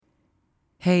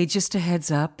Hey, just a heads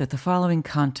up that the following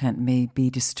content may be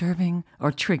disturbing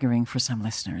or triggering for some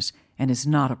listeners and is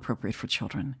not appropriate for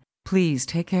children. Please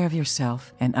take care of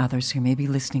yourself and others who may be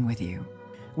listening with you.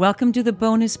 Welcome to the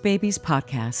Bonus Babies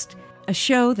Podcast, a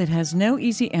show that has no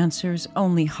easy answers,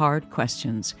 only hard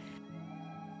questions.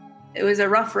 It was a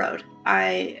rough road.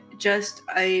 I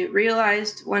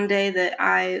realized one day that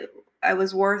I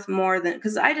was worth more than,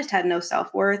 because I just had no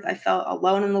self-worth. I felt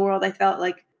alone in the world. I felt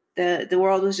like the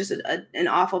world was just an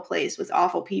awful place with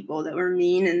awful people that were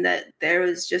mean, and that there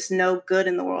was just no good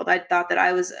in the world. I thought that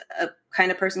I was a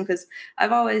kind of person, because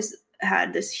I've always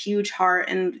had this huge heart,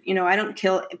 and I don't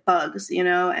kill bugs,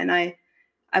 and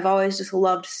I've always just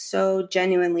loved so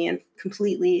genuinely and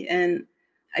completely, and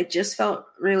I just felt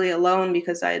really alone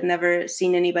because I had never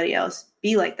seen anybody else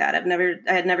be like that.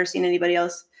 I had never seen anybody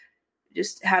else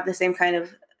just have the same kind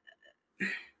of,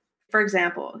 for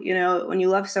example, when you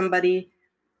love somebody,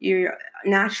 your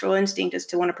natural instinct is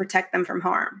to want to protect them from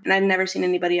harm. And I'd never seen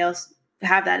anybody else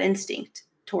have that instinct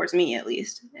towards me, at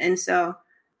least. And so,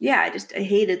 yeah, I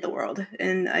hated the world,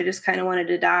 and I just kind of wanted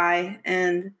to die.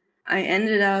 And I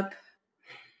ended up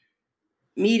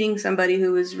meeting somebody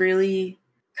who was really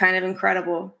kind of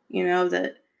incredible,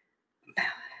 that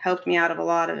helped me out of a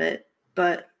lot of it.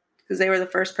 But because they were the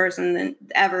first person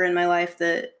ever in my life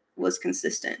that was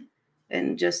consistent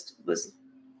and just was,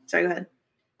 sorry, go ahead.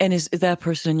 And is that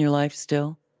person in your life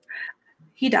still?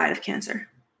 He died of cancer.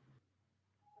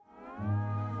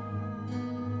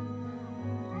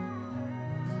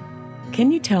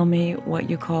 Can you tell me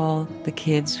what you call the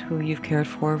kids who you've cared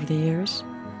for over the years?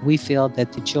 We feel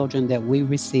that the children that we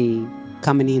receive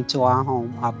coming into our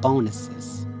home are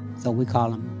bonuses. So we call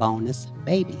them bonus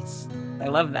babies. I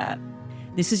love that.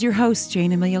 This is your host,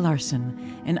 Jane Amelia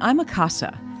Larson, and I'm a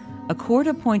CASA, a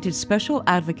court-appointed special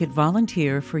advocate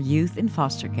volunteer for youth in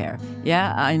foster care.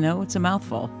 Yeah, I know it's a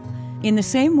mouthful. In the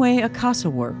same way a CASA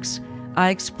works, I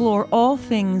explore all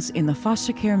things in the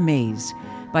foster care maze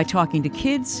by talking to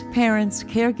kids, parents,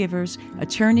 caregivers,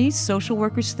 attorneys, social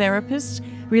workers, therapists,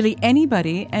 really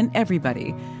anybody and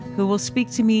everybody who will speak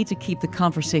to me to keep the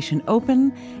conversation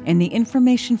open and the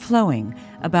information flowing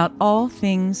about all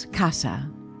things CASA.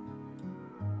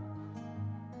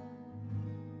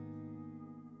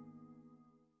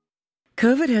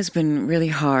 COVID has been really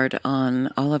hard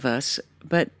on all of us,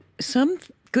 but some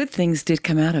good things did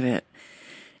come out of it.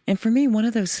 And for me, one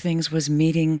of those things was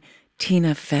meeting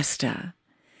Tina Festa.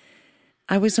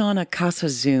 I was on a CASA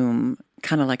Zoom,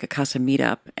 kind of like a CASA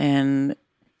meetup, and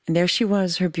there she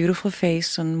was, her beautiful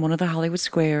face on one of the Hollywood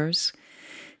squares,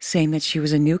 saying that she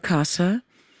was a new CASA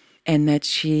and that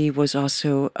she was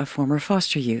also a former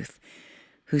foster youth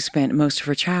who spent most of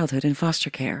her childhood in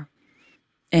foster care.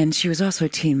 And she was also a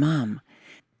teen mom.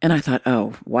 And I thought,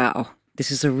 oh, wow, this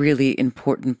is a really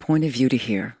important point of view to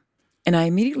hear. And I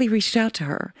immediately reached out to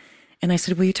her and I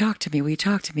said, will you talk to me? Will you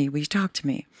talk to me? Will you talk to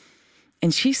me?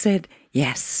 And she said,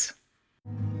 yes.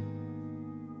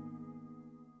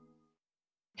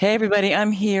 Hey, everybody,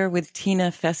 I'm here with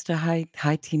Tina Festa.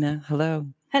 Hi, Tina. Hello.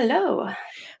 Hello.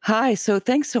 Hi. So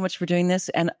thanks so much for doing this.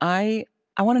 And I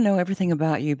want to know everything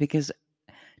about you, because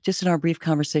just in our brief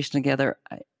conversation together,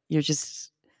 you're just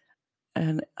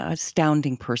an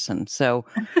astounding person. So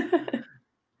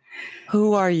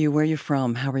who are you? Where are you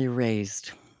from? How were you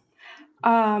raised?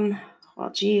 Well,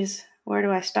 geez, where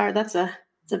do I start? It's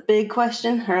a big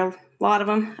question, or a lot of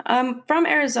them. I'm from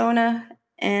Arizona,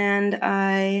 and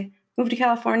I moved to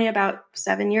California about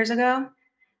 7 years ago.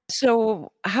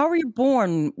 So how were you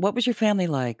born? What was your family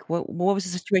like? What was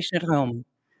the situation at home?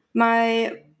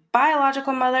 My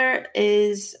biological mother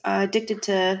is addicted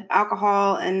to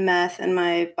alcohol and meth, and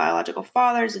my biological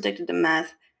father is addicted to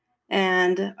meth.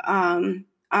 And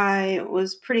I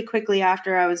was pretty quickly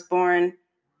after I was born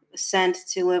sent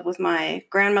to live with my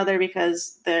grandmother,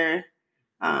 because there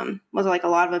was like a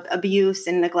lot of abuse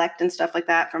and neglect and stuff like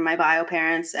that from my bio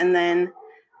parents. And then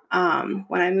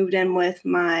when I moved in with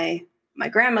my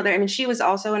grandmother, I mean, she was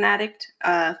also an addict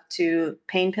to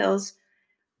pain pills.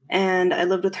 And I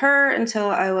lived with her until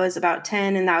I was about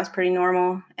 10, and that was pretty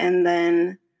normal. And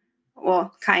then,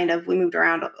 well, kind of, we moved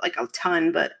around like a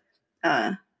ton, but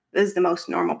this is the most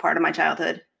normal part of my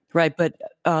childhood. Right, but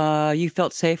you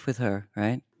felt safe with her,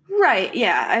 right? Right,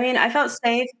 yeah. I mean, I felt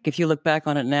safe. If you look back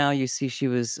on it now, you see she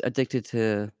was addicted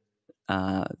to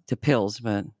pills,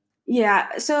 but...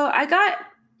 Yeah, so I got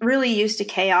really used to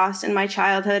chaos in my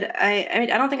childhood. I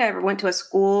mean, I don't think I ever went to a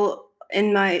school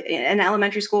in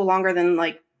elementary school longer than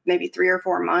like maybe 3 or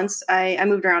 4 months. I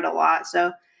moved around a lot,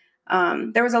 so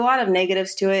there was a lot of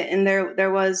negatives to it, and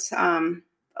there was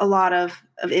a a lot of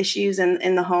issues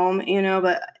in the home, you know,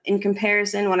 but in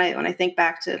comparison, when I think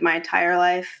back to my entire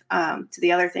life, to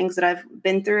the other things that I've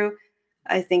been through,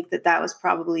 I think that was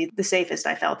probably the safest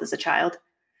I felt as a child.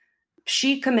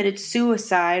 She committed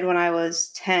suicide when I was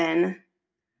 10,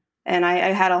 and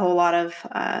I had a whole lot of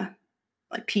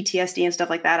like PTSD and stuff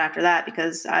like that after that,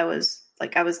 because I was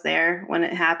there when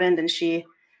it happened, and she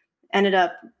ended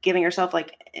up giving herself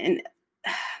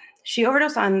she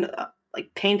overdosed on like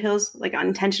pain pills, like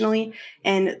unintentionally.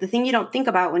 And the thing you don't think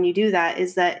about when you do that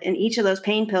is that in each of those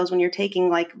pain pills, when you're taking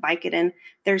like Vicodin,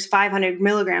 there's 500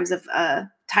 milligrams of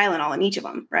Tylenol in each of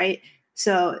them, right?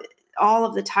 So all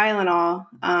of the Tylenol,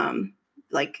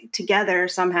 like together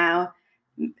somehow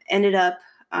ended up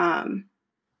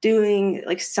doing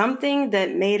like something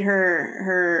that made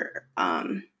her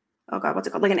oh God, what's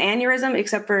it called? Like an aneurysm,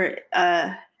 except for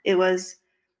it was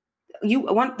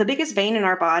the biggest vein in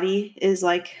our body is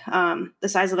like the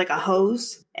size of like a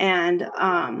hose, and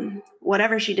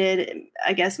whatever she did,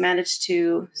 I guess, managed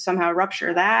to somehow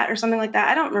rupture that or something like that.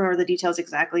 I don't remember the details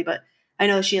exactly, but I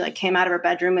know she like came out of her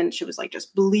bedroom and she was like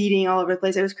just bleeding all over the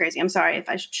place. It was crazy. I'm sorry if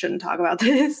I shouldn't talk about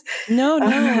this. No,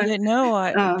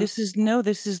 this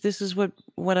is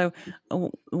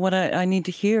what I need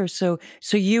to hear. So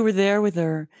you were there with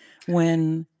her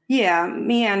when? Yeah,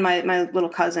 me and my little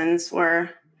cousins were.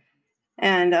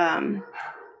 And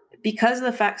because of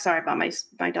the fact, sorry about my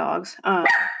dogs.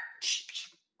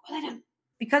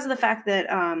 Because of the fact that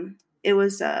it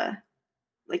was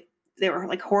like they were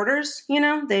like hoarders, you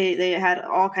know, they had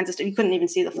all kinds of stuff. You couldn't even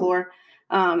see the floor.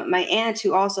 My aunt,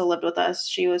 who also lived with us,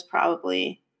 she was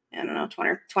probably, I don't know,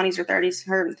 20s or 30s.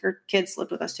 Her kids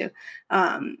lived with us too.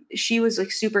 She was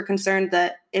like super concerned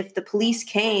that if the police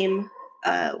came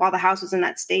while the house was in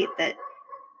that state, that,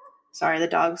 sorry, the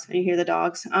dogs. You hear the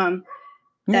dogs.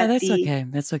 Yeah, that's okay.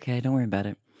 That's okay. Don't worry about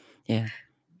it. Yeah.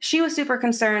 She was super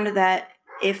concerned that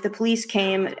if the police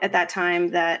came at that time,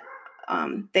 that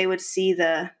they would see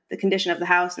the condition of the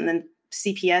house, and then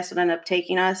CPS would end up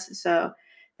taking us. So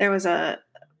there was a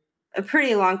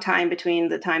pretty long time between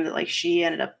the time that like she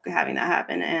ended up having that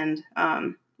happen and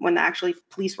when the actually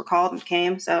police were called and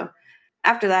came. So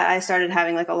after that, I started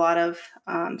having like a lot of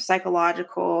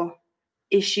psychological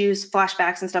issues,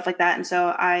 flashbacks and stuff like that. And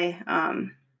so I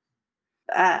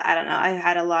don't know. I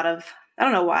had a lot of, I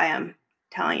don't know why I'm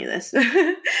telling you this.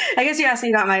 I guess you asked me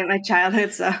about my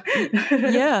childhood. So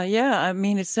yeah. I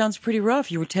mean, it sounds pretty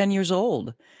rough. You were 10 years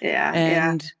old. Yeah.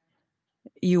 And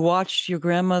you watched your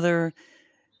grandmother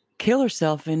kill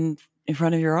herself in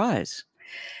front of your eyes.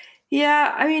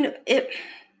 Yeah. I mean,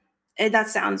 that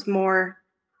sounds more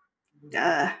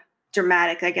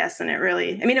dramatic, I guess, than it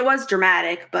really, I mean, it was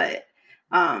dramatic, but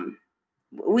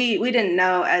we didn't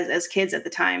know as kids at the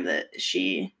time that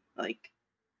she like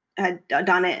had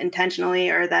done it intentionally,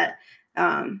 or that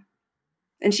and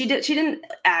she didn't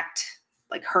act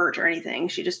like hurt or anything.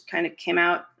 She just kind of came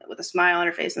out with a smile on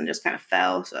her face and just kind of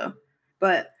fell. So,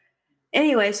 but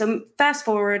anyway, so fast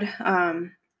forward I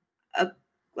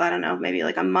don't know, maybe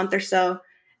like a month or so,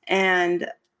 and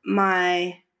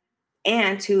my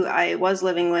aunt, who I was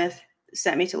living with,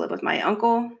 sent me to live with my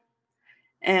uncle,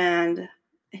 and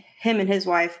him and his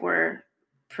wife were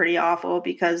pretty awful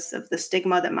because of the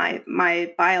stigma that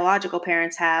my biological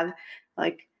parents have.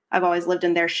 Like, I've always lived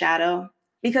in their shadow,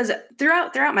 because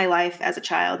throughout my life as a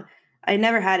child, I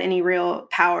never had any real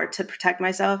power to protect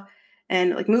myself.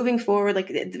 And like moving forward, like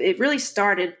it really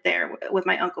started there with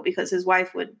my uncle, because his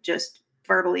wife would just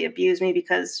verbally abuse me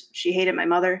because she hated my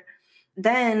mother.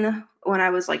 Then when I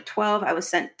was like 12, I was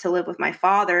sent to live with my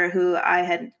father, who I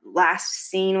had last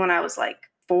seen when I was like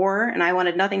 4, and I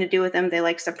wanted nothing to do with him. They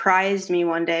like surprised me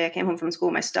one day. I came home from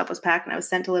school, my stuff was packed, and I was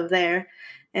sent to live there.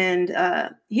 And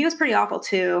he was pretty awful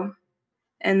too.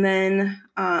 And then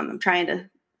I'm trying to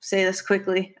say this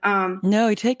quickly.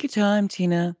 No, take your time,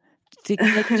 Tina. Take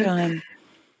your time.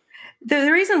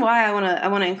 The reason why I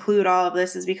want to include all of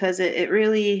this is because it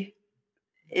really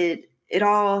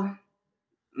all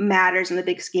matters in the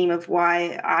big scheme of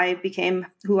why I became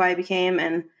who I became,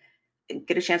 and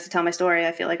get a chance to tell my story.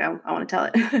 I feel like I want to tell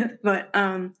it. But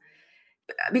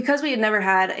because we had never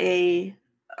had a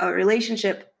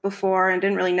relationship before and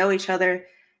didn't really know each other,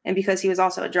 and because he was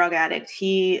also a drug addict,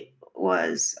 he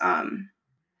was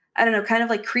I don't know, kind of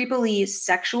like creepily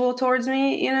sexual towards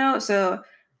me, you know? So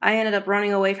I ended up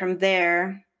running away from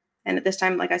there. And at this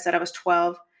time, like I said, I was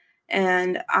 12,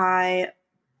 and I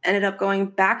ended up going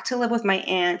back to live with my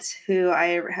aunt, who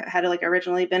I had like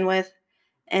originally been with.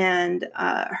 And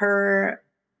her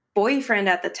boyfriend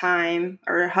at the time,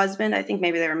 or her husband, I think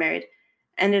maybe they were married,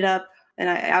 ended up, and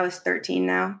I was 13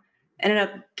 now, ended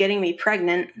up getting me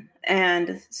pregnant.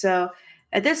 And so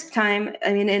at this time,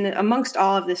 I mean, in amongst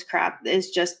all of this crap is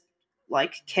just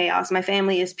like chaos. My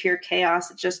family is pure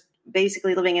chaos. It's just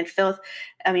basically living in filth.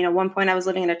 I mean, at one point I was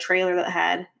living in a trailer that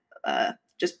had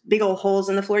just big old holes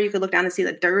in the floor. You could look down and see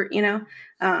the dirt, you know.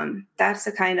 That's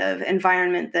the kind of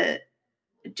environment that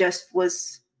just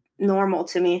was normal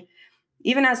to me.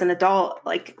 Even as an adult,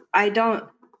 like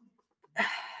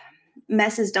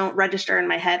messes don't register in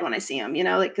my head when I see them, you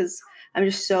know, like, cause I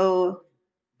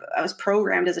was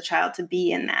programmed as a child to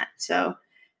be in that. So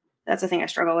that's the thing I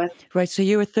struggle with. Right. So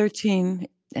you were 13.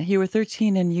 You were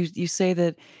 13, and you say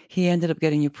that he ended up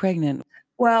getting you pregnant.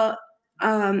 Well,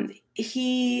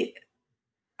 he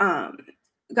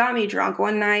got me drunk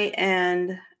one night,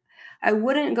 and I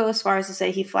wouldn't go as far as to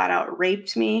say he flat out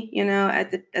raped me. You know,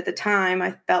 at the time,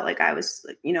 I felt like I was,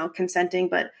 you know, consenting,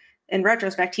 but in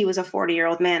retrospect, he was a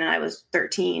 40-year-old man and I was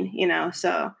 13. You know,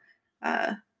 so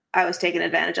I was taken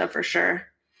advantage of for sure.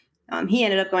 He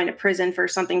ended up going to prison for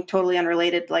something totally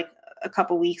unrelated, like a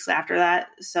couple weeks after that.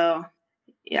 So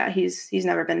yeah, he's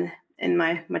never been in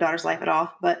my daughter's life at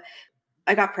all. But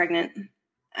I got pregnant.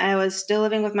 I was still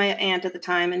living with my aunt at the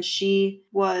time, and she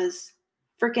was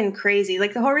freaking crazy.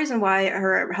 Like, the whole reason why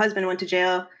her husband went to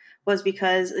jail was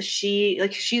because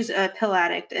she's a pill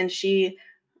addict, and she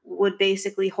would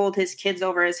basically hold his kids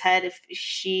over his head if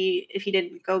he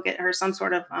didn't go get her some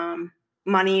sort of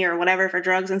money or whatever for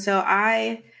drugs. And so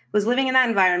I was living in that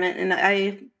environment, and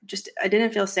I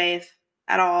didn't feel safe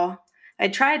at all. I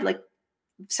tried like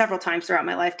several times throughout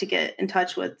my life to get in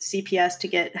touch with CPS to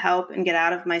get help and get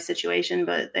out of my situation,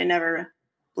 but they never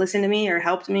listened to me or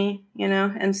helped me, you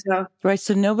know? And so. Right.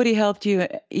 So nobody helped you,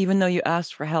 even though you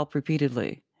asked for help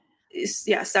repeatedly.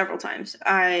 Yeah, several times.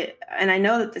 I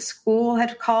know that the school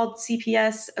had called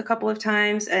CPS a couple of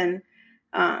times, and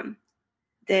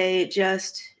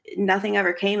nothing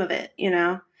ever came of it, you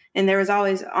know? And there was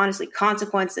always, honestly,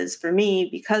 consequences for me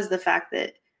because of the fact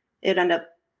that it ended up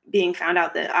being found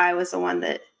out that I was the one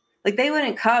that, like, they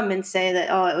wouldn't come and say that,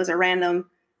 oh, it was a random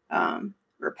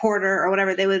reporter or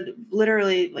whatever. They would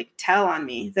literally like tell on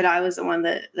me that I was the one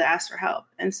that asked for help.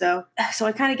 And so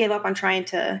I kind of gave up on trying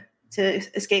to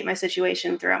escape my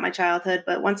situation throughout my childhood.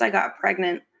 But once I got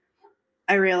pregnant,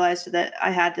 I realized that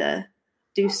I had to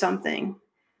do something.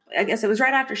 I guess it was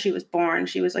right after she was born.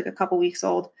 She was like a couple weeks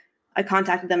old. I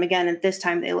contacted them again, and this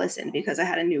time they listened because I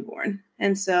had a newborn.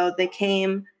 And so they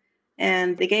came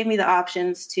and they gave me the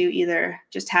options to either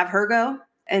just have her go,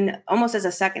 and almost as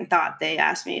a second thought, they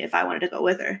asked me if I wanted to go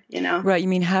with her, you know? Right. You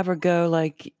mean have her go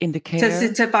like into care?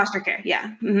 To foster care,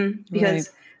 yeah. Mm-hmm. Because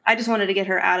right. I just wanted to get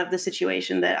her out of the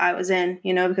situation that I was in,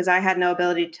 you know, because I had no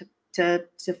ability to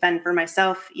fend for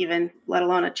myself, even, let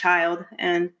alone a child.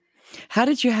 And how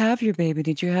did you have your baby?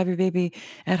 Did you have your baby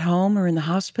at home or in the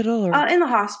hospital? Or in the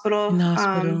hospital. In the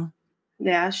hospital.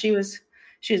 Yeah, she was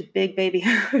big baby.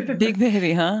 Big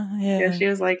baby, huh? Yeah, she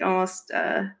was like almost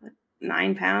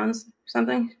 9 pounds or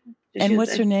something. And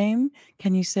what's her name?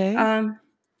 Can you say?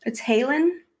 It's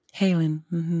Halen. Halen.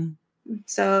 Mm-hmm.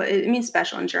 So it means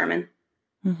special in German.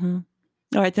 Mm-hmm.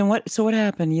 All right. Then what? So what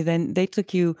happened? They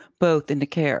took you both into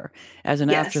care as an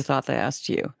afterthought. They asked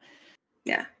you.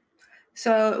 Yeah.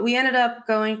 So we ended up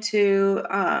going to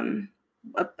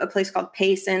a place called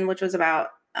Payson, which was about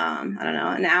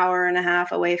an hour and a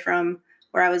half away from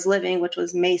where I was living, which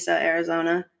was Mesa,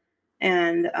 Arizona.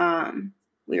 And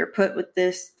we were put with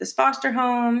this foster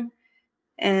home.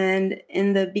 And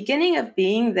in the beginning of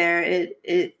being there,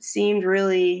 it seemed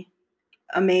really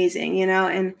amazing, you know.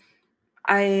 And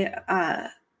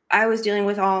I was dealing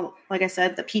with all, like I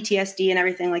said, the PTSD and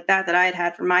everything like that I had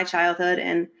had from my childhood,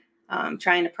 and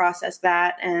trying to process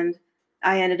that. And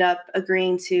I ended up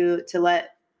agreeing to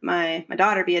let my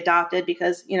daughter be adopted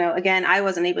because, you know, again, I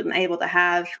wasn't able to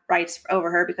have rights over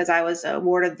her because I was a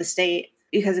ward of the state,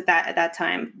 because at that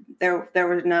time there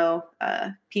were no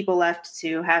people left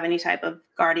to have any type of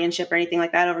guardianship or anything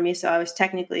like that over me. So I was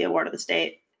technically a ward of the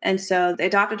state. And so they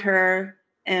adopted her,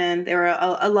 and they were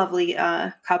a lovely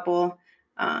couple,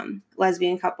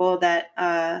 lesbian couple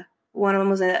that one of them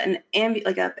was a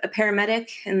paramedic,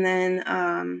 and then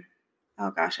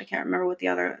oh gosh, I can't remember what the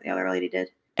other lady did.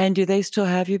 And do they still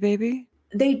have you, baby?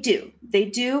 They do.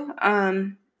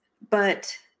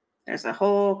 But there's a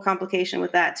whole complication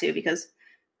with that too, because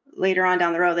later on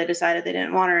down the road they decided they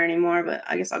didn't want her anymore. But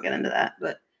I guess I'll get into that.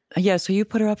 But yeah, so you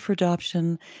put her up for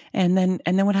adoption, and then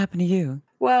what happened to you?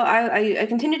 Well, I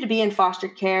continued to be in foster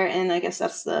care, and I guess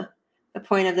that's the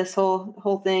point of this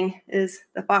whole thing is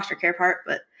the foster care part.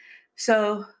 But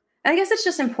so I guess it's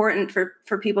just important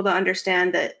for people to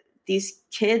understand that these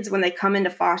kids, when they come into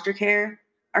foster care,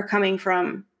 are coming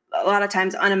from a lot of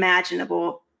times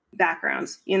unimaginable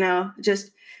backgrounds, you know.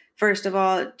 Just first of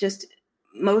all, just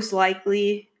most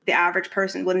likely the average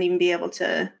person wouldn't even be able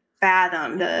to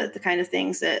fathom the kind of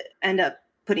things that end up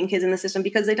putting kids in the system,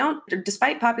 because they don't,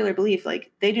 despite popular belief,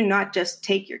 like they do not just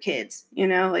take your kids,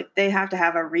 like they have to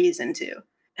have a reason to.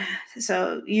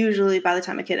 So usually by the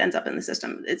time a kid ends up in the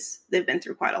system, they've been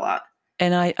through quite a lot.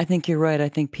 And I think you're right. I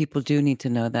think people do need to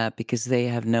know that, because they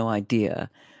have no idea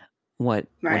what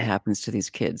happens to these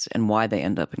kids and why they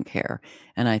end up in care.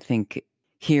 And I think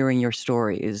hearing your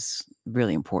story is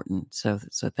really important. So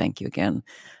thank you again.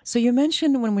 So you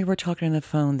mentioned when we were talking on the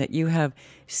phone that you have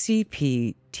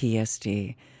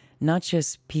CPTSD, not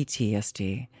just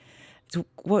PTSD. So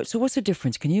what's the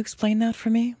difference? Can you explain that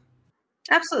for me?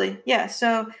 Absolutely. Yeah.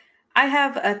 So I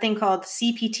have a thing called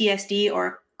CPTSD,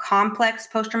 or complex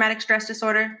post-traumatic stress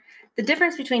disorder. The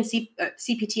difference between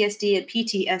CPTSD and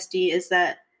PTSD is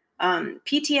that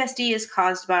PTSD is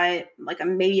caused by like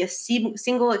maybe a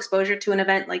single exposure to an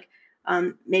event, like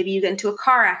maybe you get into a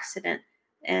car accident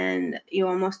and you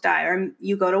almost die, or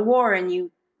you go to war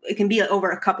and it can be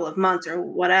over a couple of months or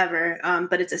whatever,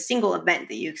 but it's a single event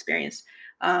that you experienced.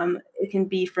 It can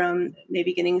be from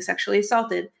maybe getting sexually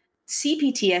assaulted.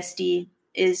 CPTSD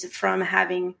is from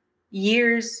having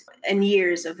years and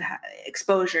years of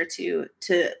exposure to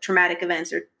traumatic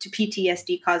events or to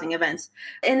PTSD causing events.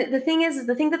 And the thing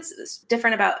that's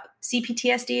different about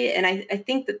CPTSD, and I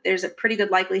think that there's a pretty good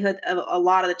likelihood of a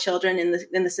lot of the children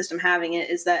in the system having it,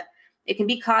 is that it can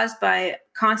be caused by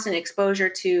constant exposure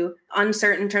to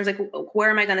uncertain terms, like where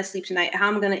am I going to sleep tonight? How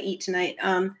am I going to eat tonight?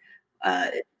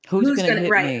 Who's going to hit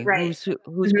me? Right.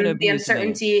 Who's going to abuse the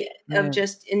uncertainty me? of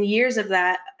just in years of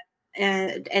that,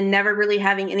 and never really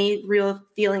having any real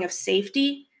feeling of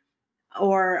safety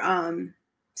or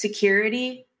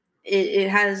security. It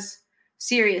has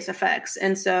serious effects.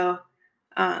 And so,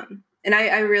 and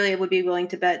I really would be willing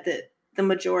to bet that the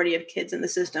majority of kids in the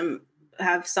system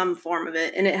have some form of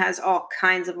it, and it has all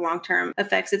kinds of long-term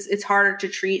effects. It's harder to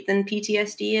treat than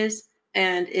PTSD is,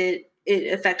 and it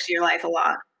affects your life a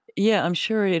lot. Yeah, I'm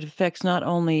sure it affects not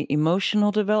only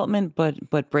emotional development,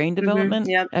 but brain development.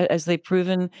 Yep. As they've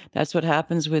proven, that's what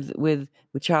happens with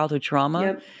childhood trauma.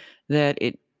 Yep. That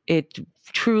it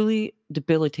truly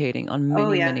debilitating on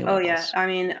many many levels. Oh yeah. I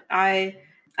mean, I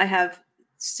have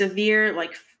severe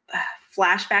like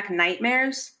flashback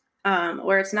nightmares,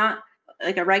 where it's not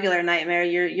like a regular nightmare.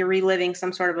 You're reliving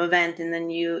some sort of event, and then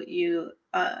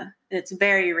it's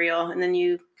very real, and then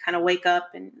you kind of wake up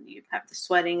and you have the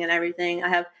sweating and everything. I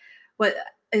have what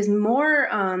is more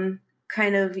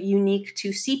kind of unique to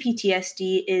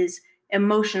CPTSD is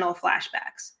emotional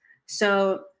flashbacks.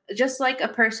 So just like a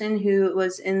person who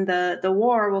was in the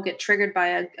war will get triggered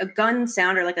by a gun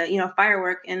sound or like a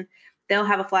firework, and they'll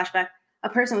have a flashback. A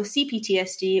person with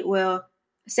CPTSD will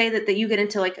say that you get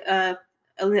into like a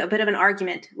bit of an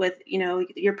argument with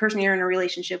your person you're in a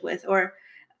relationship with, or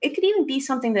it could even be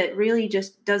something that really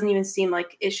just doesn't even seem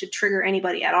like it should trigger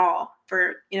anybody at all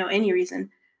for any reason.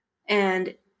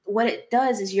 And what it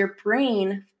does is your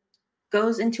brain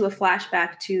goes into a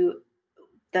flashback to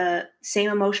the same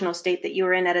emotional state that you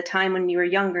were in at a time when you were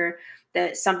younger,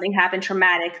 that something happened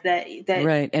traumatic, that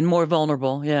right, and more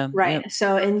vulnerable. Yeah. Right. Yep.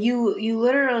 So, and you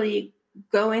literally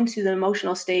go into the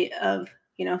emotional state of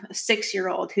a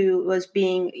 6-year-old who was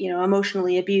being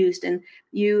emotionally abused, and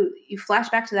you flash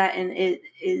back to that, and it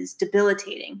is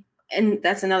debilitating. And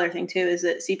that's another thing too, is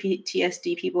that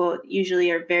CPTSD people usually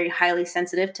are very highly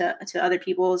sensitive to other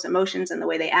people's emotions and the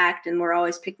way they act, and we're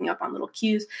always picking up on little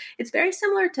cues. It's very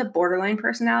similar to borderline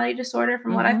personality disorder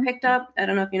from what I've picked up. I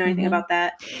don't know if you know anything about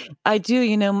that. I do.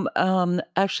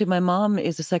 Actually, my mom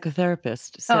is a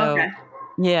psychotherapist. So okay.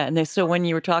 Yeah, and so when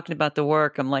you were talking about the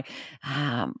work, I'm like,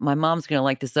 my mom's going to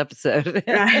like this episode.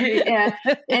 Right, yeah.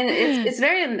 And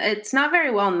it's not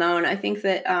very well known. I think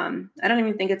that I don't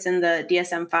even think it's in the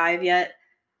DSM-5 yet,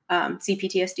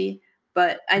 CPTSD.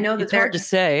 But I know that it's hard to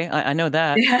say. I know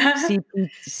that. Yeah.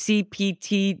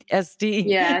 CPTSD.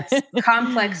 Yeah, it's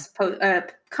complex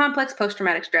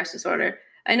post-traumatic stress disorder.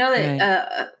 I know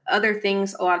that other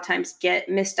things a lot of times get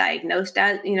misdiagnosed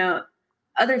as,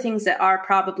 other things that are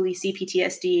probably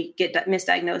CPTSD get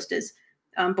misdiagnosed as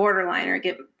borderline, or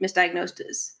get misdiagnosed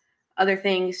as other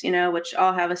things, which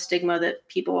all have a stigma that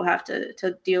people will have to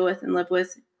deal with and live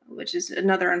with, which is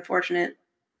another unfortunate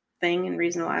thing and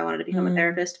reason why I wanted to become a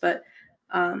therapist. But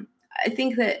I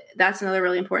think that that's another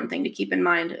really important thing to keep in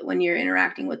mind when you're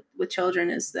interacting with children,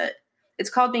 is that it's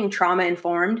called being trauma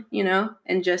informed,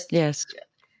 and just yes,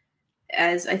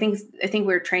 as I think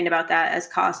we're trained about that as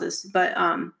CASAs, but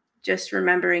just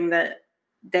remembering that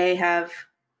they have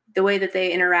the way that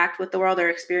they interact with the world or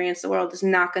experience the world is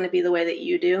not going to be the way that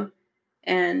you do.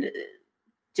 And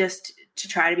just to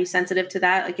try to be sensitive to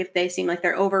that. Like if they seem like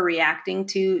they're overreacting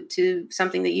to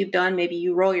something that you've done, maybe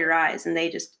you roll your eyes and they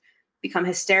just become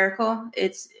hysterical.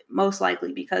 It's most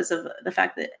likely because of the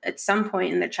fact that at some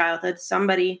point in their childhood,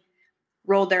 somebody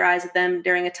rolled their eyes at them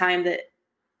during a time that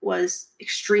was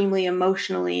extremely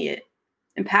emotionally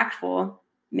impactful.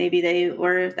 Maybe they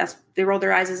rolled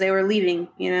their eyes as they were leaving,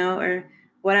 or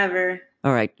whatever.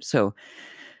 All right. So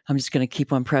I'm just going to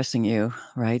keep on pressing you,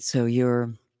 right? So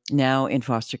you're now in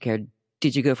foster care.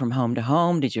 Did you go from home to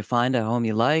home? Did you find a home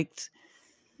you liked?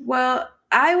 Well,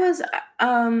 I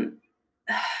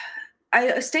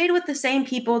stayed with the same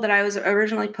people that I was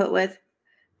originally put with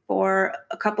for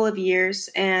a couple of years,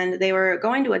 and they were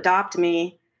going to adopt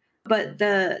me. But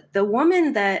the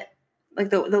woman that, like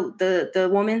the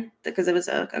woman, because it was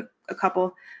a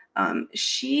couple,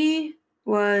 she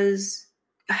was,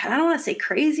 I don't want to say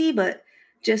crazy, but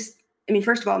just, I mean,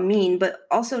 first of all, mean, but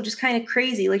also just kind of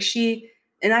crazy. Like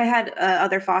and I had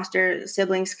other foster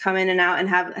siblings come in and out and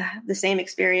have the same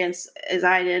experience as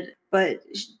I did, but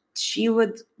she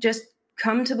would just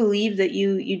come to believe that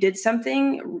you did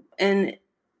something, and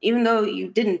even though you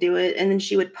didn't do it, and then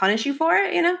she would punish you for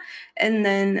it, and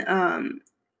then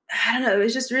I don't know, it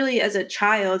was just really, as a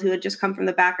child who had just come from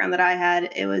the background that I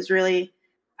had, it was really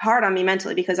hard on me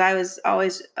mentally, because I was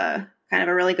always kind of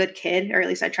a really good kid, or at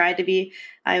least I tried to be.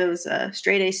 I was a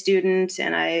straight A student,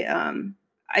 and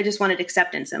I just wanted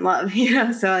acceptance and love,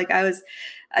 so like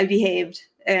I behaved.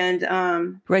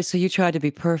 And right. So you tried to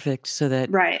be perfect so that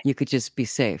you could just be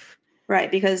safe. Right.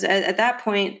 Because at that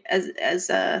point, as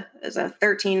a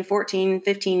 13, 14,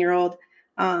 15-year-old,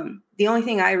 the only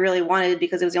thing I really wanted,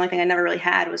 because it was the only thing I never really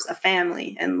had, was a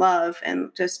family and love and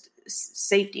just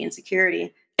safety and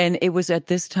security. And it was at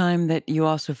this time that you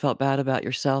also felt bad about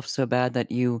yourself, so bad that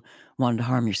you wanted to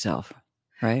harm yourself,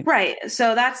 right? Right.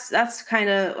 So that's kind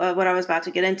of what I was about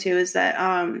to get into, is that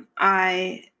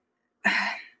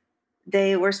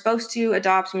they were supposed to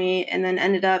adopt me, and then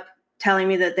ended up telling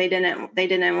me that they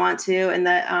didn't want to, and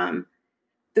that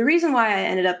the reason why I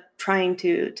ended up trying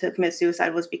to commit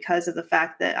suicide was because of the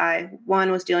fact that I,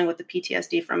 one, was dealing with the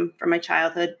PTSD from my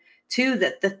childhood. Two,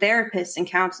 that the therapists and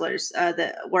counselors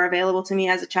that were available to me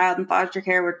as a child in foster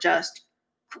care were just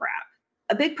crap.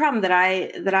 A big problem that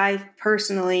I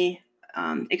personally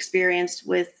experienced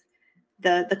with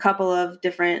the couple of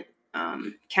different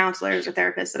counselors or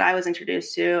therapists that I was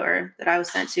introduced to, or that I was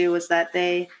sent to, was that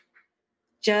they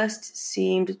just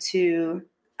seemed to,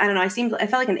 I don't know, I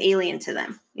felt like an alien to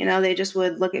them. They just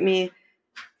would look at me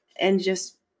and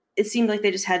it seemed like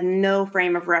they just had no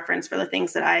frame of reference for the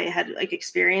things that I had like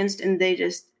experienced. And they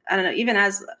just, I don't know, even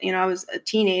as, I was a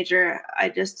teenager, I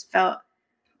just felt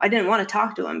I didn't want to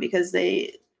talk to them, because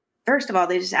first of all,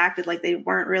 they just acted like they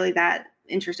weren't really that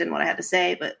interested in what I had to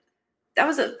say. But that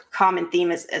was a common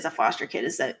theme as a foster kid,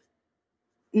 is that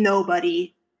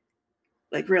nobody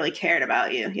like really cared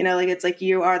about you. Like it's like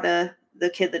you are the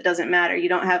kid that doesn't matter. You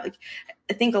don't have, like,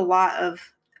 I think a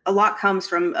lot comes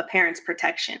from a parent's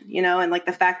protection, and like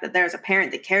the fact that there's a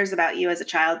parent that cares about you as a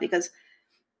child, because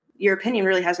your opinion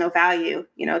really has no value,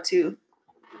 to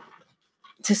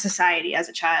society as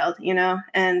a child,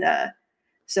 and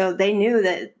so they knew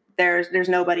that there's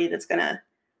nobody that's going to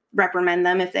reprimand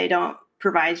them if they don't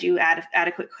provide you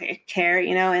adequate care,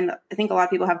 and I think a lot of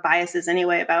people have biases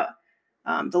anyway about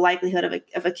the likelihood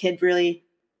of a kid really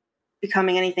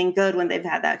becoming anything good when they've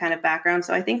had that kind of background.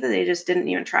 So I think that they just didn't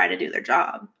even try to do their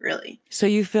job, really. So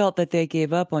you felt that they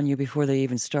gave up on you before they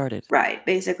even started? Right,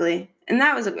 basically. And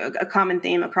that was a common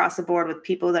theme across the board with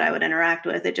people that I would interact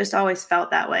with. It just always felt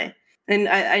that way. And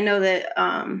I know that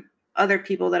other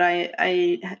people that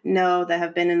I know that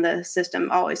have been in the system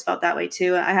always felt that way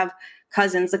too. I have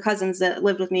the cousins that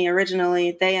lived with me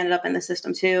originally, they ended up in the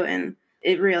system too. And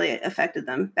it really affected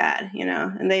them bad,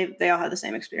 and they all had the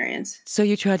same experience. So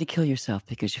you tried to kill yourself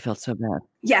because you felt so bad?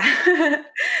 Yeah.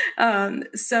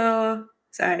 So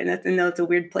sorry, I know it's a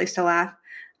weird place to laugh.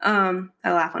 I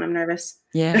laugh when I'm nervous.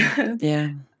 Yeah.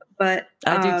 Yeah. But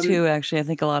I do too, actually. I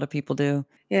think a lot of people do.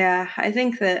 Yeah. I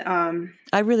think that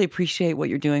I really appreciate what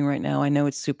you're doing right now. I know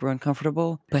it's super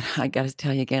uncomfortable, but I got to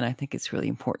tell you again, I think it's really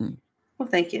important. Well,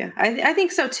 thank you. I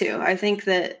think so too. I think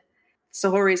that it's the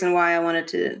whole reason why I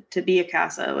wanted to be a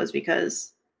CASA, was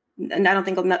because, and I don't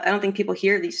think people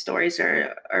hear these stories,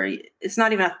 or it's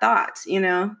not even a thought,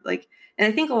 like, and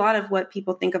I think a lot of what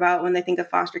people think about when they think of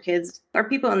foster kids are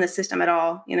people in the system at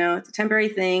all. It's a temporary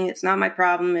thing. It's not my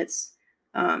problem. It's,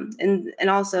 and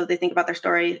also they think about their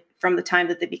story from the time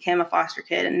that they became a foster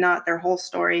kid and not their whole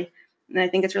story. And I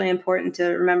think it's really important to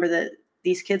remember that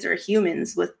these kids are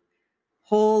humans with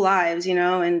whole lives,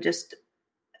 and just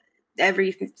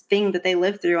everything that they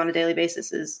live through on a daily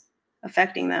basis is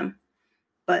affecting them.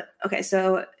 But okay,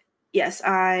 so yes,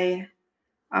 I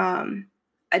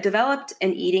developed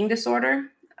an eating disorder.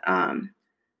 Um,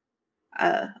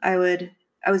 I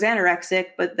was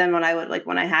anorexic, but then when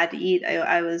I had to eat,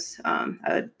 I would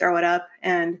throw it up,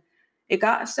 and it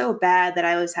got so bad that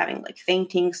I was having like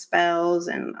fainting spells,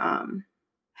 and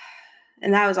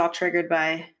that was all triggered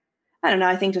by, I don't know,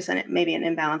 I think just maybe an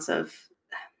imbalance of,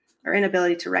 or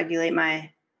inability to regulate my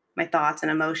thoughts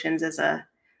and emotions as a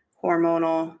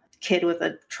hormonal kid with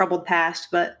a troubled past.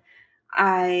 But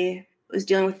I was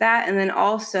dealing with that. And then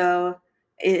also,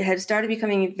 it had started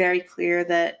becoming very clear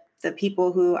that the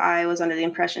people who I was under the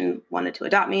impression wanted to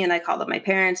adopt me, and I called them my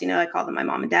parents, I called them my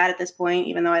mom and dad at this point,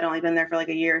 even though I'd only been there for like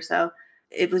a year or so.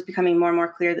 It was becoming more and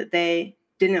more clear that they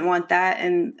didn't want that.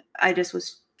 And I just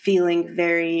was feeling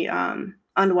very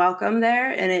unwelcome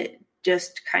there. And it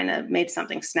just kind of made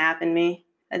something snap in me.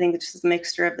 I think it's just a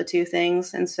mixture of the two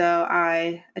things. And so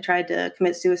I tried to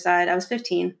commit suicide. I was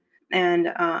 15, and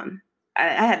I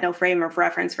had no frame of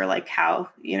reference for like how,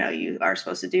 you are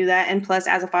supposed to do that. And plus,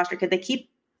 as a foster kid, they keep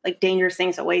like dangerous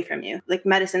things away from you. Like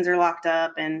medicines are locked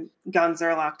up and guns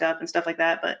are locked up and stuff like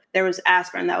that. But there was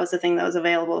aspirin. That was the thing that was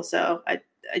available. So I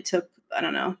took, I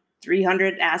don't know,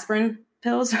 300 aspirin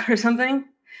pills or something.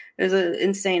 It was an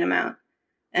insane amount.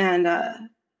 And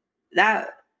that,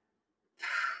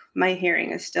 my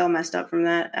hearing is still messed up from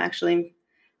that, actually,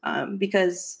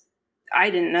 because I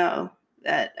didn't know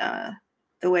that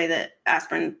the way that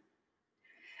aspirin,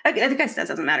 I guess that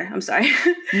doesn't matter. I'm sorry.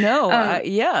 No,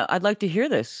 yeah, I'd like to hear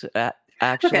this,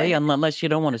 actually, Okay. unless you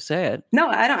don't want to say it. No,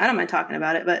 I don't mind talking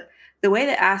about it. But the way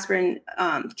that aspirin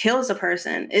kills a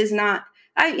person is not,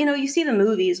 you see the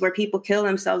movies where people kill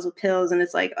themselves with pills, and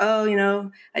it's like,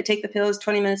 oh, I take the pills,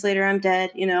 20 minutes later, I'm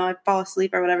dead, I fall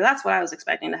asleep or whatever. That's what I was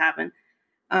expecting to happen.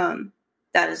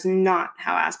 That is not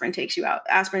how aspirin takes you out.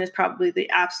 Aspirin is probably the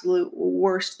absolute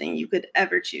worst thing you could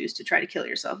ever choose to try to kill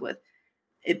yourself with.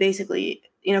 It basically,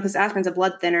 because aspirin's a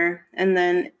blood thinner, and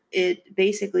then it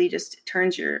basically just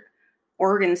turns your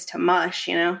organs to mush,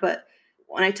 But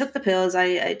when I took the pills,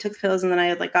 I took the pills, and then I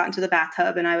had like got into the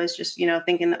bathtub, and I was just,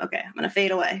 thinking, okay, I'm going to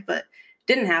fade away, but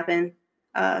didn't happen.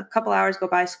 A couple hours go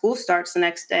by, school starts the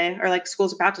next day, or like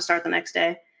school's about to start the next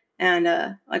day. And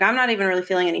like, I'm not even really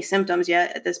feeling any symptoms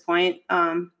yet at this point.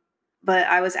 But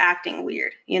I was acting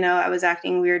weird, I was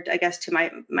acting weird, I guess,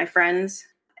 to my friends.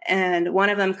 And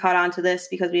one of them caught on to this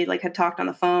because we had talked on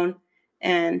the phone,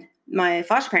 and my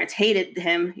foster parents hated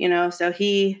him, so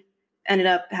he ended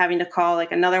up having to call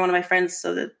like another one of my friends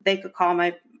so that they could call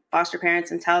my foster parents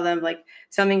and tell them like,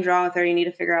 something's wrong with her. You need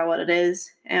to figure out what it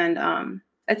is. And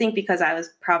I think because I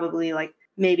was probably like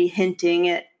maybe hinting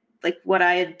at like what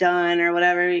I had done or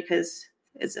whatever, because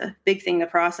it's a big thing to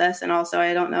process. And also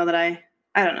I don't know that I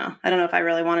don't know if I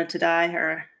really wanted to die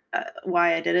or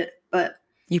why I did it, but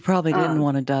you probably didn't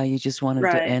want to die. You just wanted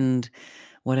right. to end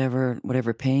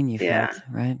whatever pain you felt,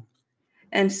 right?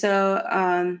 And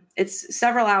so it's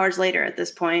several hours later at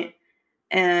this point,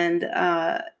 and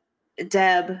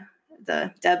Deb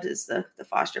is the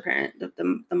foster parent,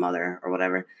 the mother or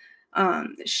whatever.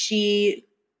 She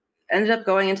ended up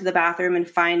going into the bathroom and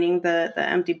finding the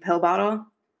empty pill bottle,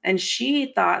 and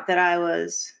she thought that I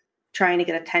was trying to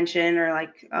get attention, or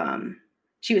like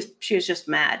she was just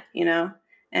mad,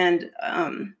 and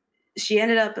she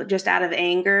ended up just out of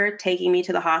anger taking me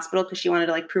to the hospital because she wanted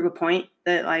to like prove a point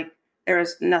that like there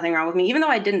was nothing wrong with me, even though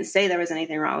I didn't say there was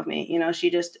anything wrong with me.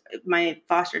 My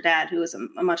foster dad, who was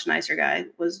a much nicer guy,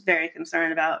 was very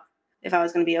concerned about if I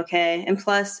was going to be okay. And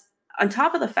plus, on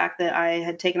top of the fact that I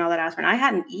had taken all that aspirin, I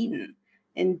hadn't eaten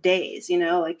in days,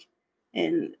 like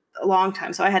in a long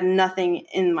time. So I had nothing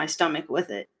in my stomach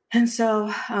with it. And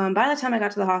so by the time I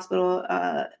got to the hospital,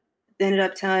 they ended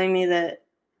up telling me that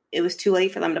it was too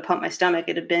late for them to pump my stomach.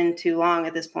 It had been too long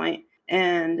at this point.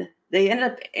 And they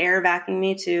ended up air vacuuming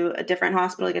me to a different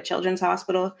hospital, like a children's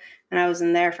hospital. And I was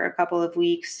in there for a couple of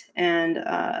weeks, and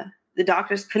the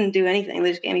doctors couldn't do anything.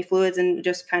 They just gave me fluids and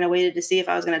just kind of waited to see if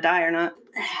I was going to die or not.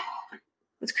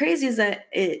 What's crazy is that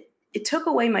it took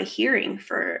away my hearing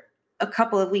for a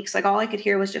couple of weeks. Like all I could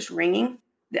hear was just ringing.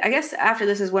 I guess after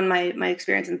this is when my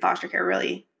experience in foster care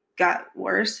really got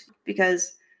worse,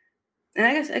 because, and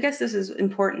I guess this is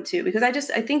important too, because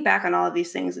I think back on all of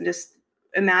these things and just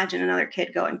imagine another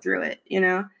kid going through it,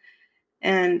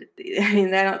 and I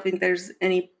mean, I don't think there's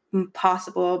any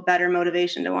possible better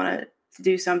motivation to want to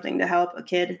do something to help a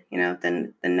kid,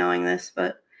 than knowing this.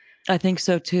 But I think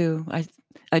so too.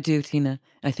 I do, Tina.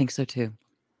 I think so too.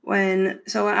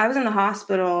 So when I was in the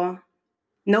hospital,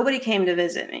 nobody came to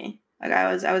visit me. Like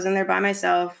I was in there by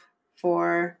myself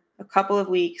for a couple of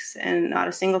weeks, and not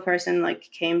a single person like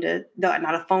came to,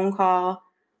 not a phone call,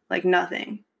 like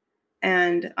nothing.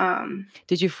 And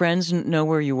did your friends know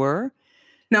where you were?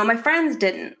 no, my friends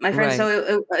didn't. My friends, Right.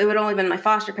 so it would only been my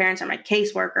foster parents or my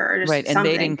caseworker or just Right, and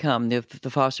something. they didn't come. The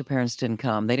foster parents didn't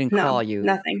come. They didn't No, call you.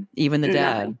 nothing. Even the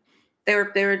dad. Nothing.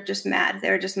 They were just mad. They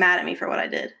were just mad at me for what I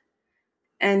did.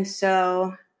 And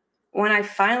so when I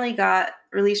finally got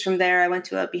released from there, I went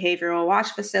to a behavioral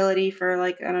watch facility for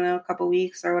like, I don't know, a couple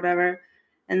weeks or whatever.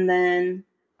 And then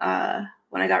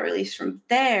when I got released from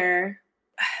there,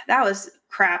 that was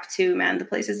crap too, man. The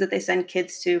places that they send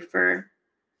kids to for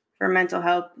mental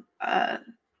health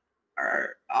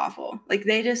are awful. Like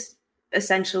they just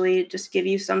essentially just give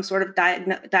you some sort of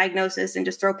diagnosis and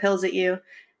just throw pills at you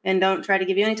and don't try to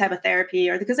give you any type of therapy,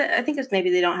 or because I think it's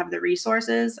maybe they don't have the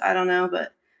resources. I don't know,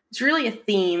 but it's really a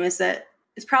theme is that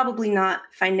it's probably not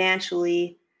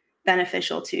financially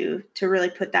beneficial to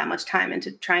really put that much time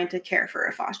into trying to care for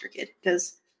a foster kid,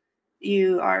 because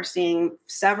you are seeing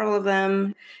several of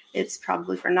them. It's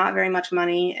probably for not very much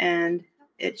money, and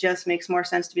it just makes more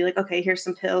sense to be like, okay, here's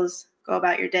some pills, go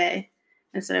about your day,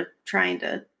 instead of trying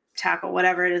to tackle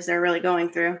whatever it is they're really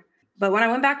going through. But when I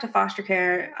went back to foster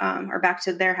care or back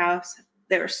to their house,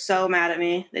 they were so mad at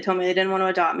me. They told me they didn't want to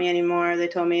adopt me anymore. They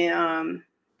told me that,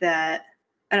 I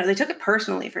don't know, they took it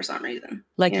personally for some reason.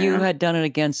 Like you had done it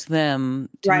against them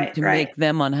to make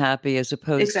them unhappy, as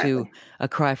opposed to a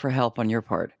cry for help on your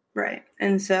part. Right.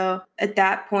 And so at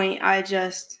that point, I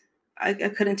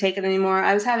couldn't take it anymore.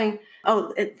 I was having,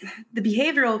 the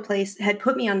behavioral place had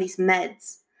put me on these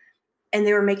meds, and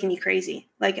they were making me crazy.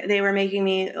 Like they were making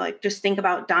me like just think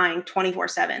about dying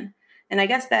 24/7. And I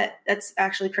guess that's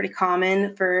actually pretty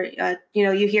common for,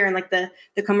 you hear in like the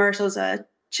commercials,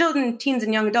 children, teens,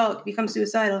 and young adults become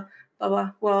suicidal, blah,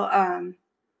 blah. Well,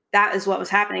 that is what was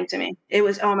happening to me. It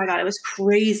was, oh my God, it was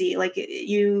crazy. Like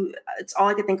it's all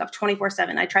I could think of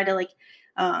 24/7. I tried to like,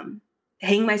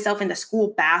 hang myself in the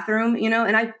school bathroom,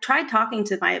 and I tried talking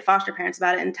to my foster parents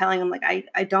about it and telling them like,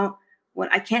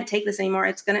 I can't take this anymore.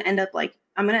 It's going to end up like,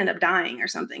 I'm going to end up dying or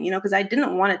something, because I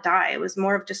didn't want to die. It was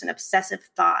more of just an obsessive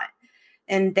thought.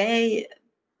 And they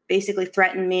basically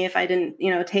threatened me if I didn't,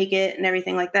 take it and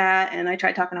everything like that. And I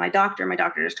tried talking to my doctor. My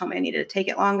doctor just told me I needed to take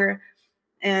it longer.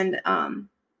 And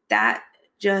that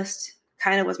just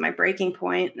kind of was my breaking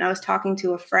point. And I was talking to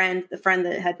the friend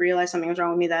that had realized something was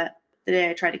wrong with me that the day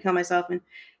I tried to kill myself. And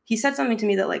he said something to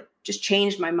me that like just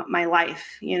changed my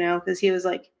life, because he was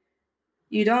like,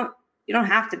 you don't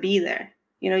have to be there.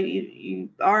 You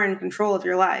are in control of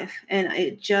your life. And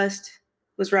it just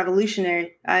was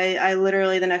revolutionary. I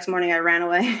literally the next morning I ran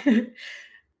away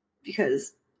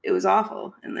because it was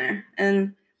awful in there.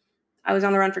 And I was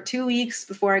on the run for 2 weeks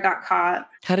before I got caught.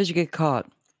 How did you get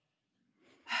caught?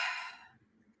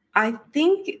 I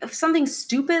think of something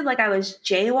stupid, like I was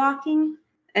jaywalking,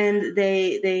 and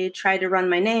they tried to run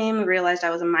my name, realized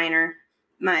I was a minor.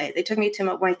 They took me to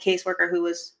my caseworker, who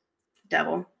was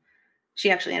devil. She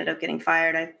actually ended up getting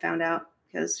fired, I found out,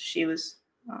 because she was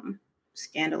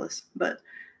scandalous. But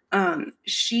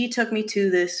she took me to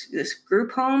this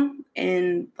group home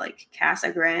in like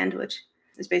Casa Grande, which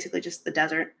is basically just the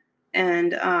desert.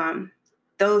 And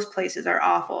those places are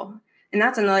awful. And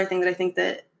that's another thing that I think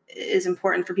that is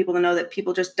important for people to know, that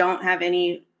people just don't have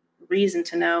any reason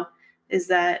to know, is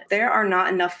that there are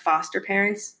not enough foster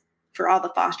parents for all the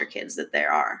foster kids that there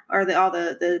are, or all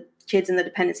the kids in the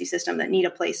dependency system that need a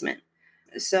placement.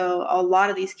 So a lot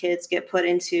of these kids get put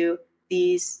into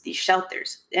these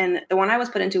shelters. And the one I was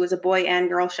put into was a boy and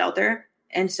girl shelter.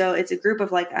 And so it's a group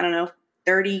of like, I don't know,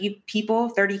 30 people,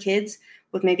 30 kids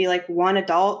with maybe like one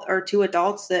adult or two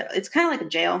adults. That it's kind of like a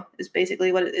jail is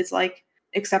basically what it's like,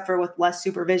 except for with less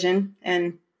supervision.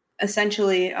 And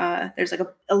essentially there's like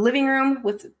a living room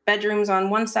with bedrooms on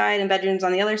one side and bedrooms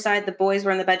on the other side. The boys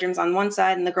were in the bedrooms on one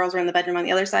side and the girls were in the bedroom on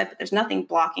the other side, but there's nothing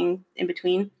blocking in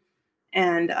between.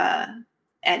 And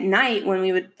at night when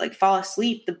we would like fall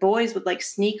asleep, the boys would like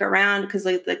sneak around, because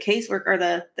like the caseworker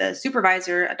or the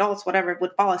supervisor, adults, whatever,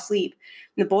 would fall asleep.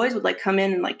 And the boys would like come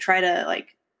in and like try to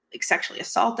like sexually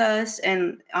assault us.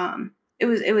 And it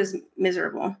was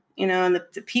miserable, and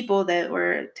the people that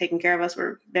were taking care of us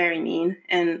were very mean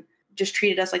and just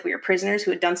treated us like we were prisoners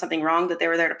who had done something wrong that they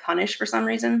were there to punish for some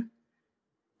reason.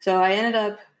 So I ended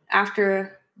up,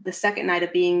 after the second night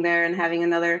of being there and having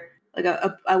another, like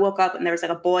I woke up and there was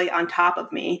like a boy on top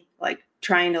of me, like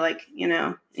trying to like, he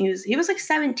was like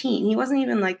 17. He wasn't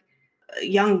even like a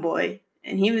young boy,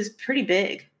 and he was pretty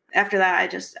big. After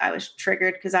that, I was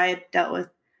triggered because I had dealt with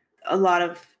a lot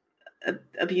of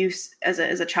abuse as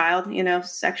a child,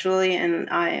 sexually. And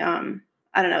I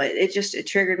don't know, it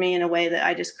triggered me in a way that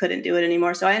I just couldn't do it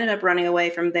anymore. So I ended up running away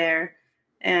from there,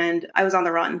 and I was on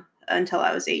the run until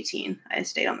I was 18. I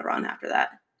stayed on the run after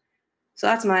that. So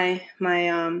that's my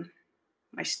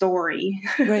story.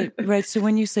 Right, right. So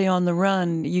when you say on the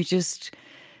run,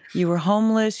 you were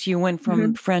homeless, you went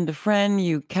from Mhm. friend to friend,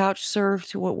 you couch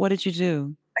surfed. What did you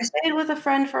do? I stayed with a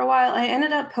friend for a while. I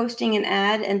ended up posting an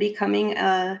ad and becoming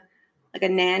a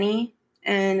nanny,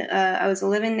 and I was a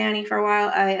live-in nanny for a while.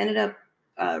 I ended up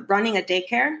running a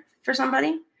daycare for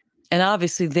somebody. And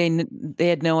obviously they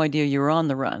had no idea you were on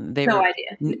the run. They No were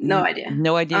idea, no idea.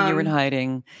 no idea you were in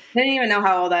hiding. They didn't even know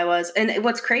how old I was. And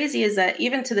what's crazy is that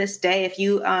even to this day, if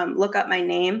you look up my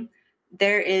name,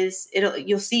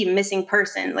 you'll see missing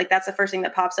person. Like that's the first thing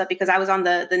that pops up because I was on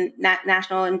the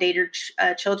National Endangered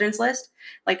Children's list.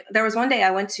 Like there was one day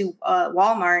I went to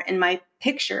Walmart and my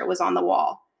picture was on the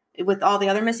wall with all the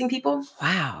other missing people.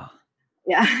 Wow.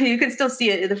 Yeah, you can still see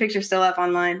it. The picture's still up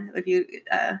online if you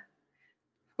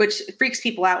which freaks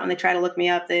people out when they try to look me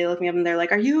up. They look me up and they're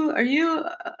like, are you,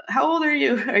 how old are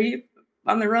you? Are you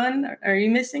on the run? Are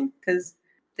you missing? Because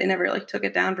they never like took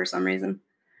it down for some reason.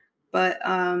 But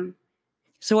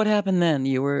So what happened then?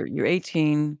 You're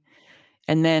 18,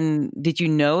 and then did you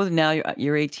know that now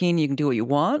you're 18, you can do what you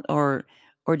want, or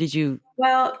did you?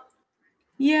 well,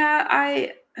 yeah,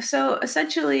 so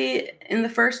essentially in the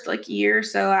first like year or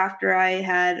so after I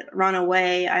had run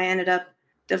away, I ended up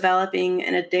developing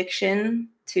an addiction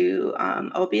to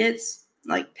opiates,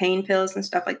 like pain pills and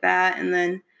stuff like that. And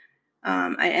then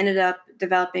I ended up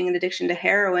developing an addiction to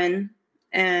heroin,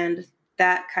 and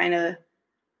that kind of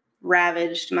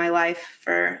ravaged my life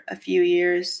for a few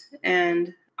years.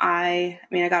 And I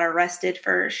got arrested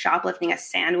for shoplifting a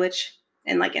sandwich.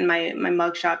 And like in my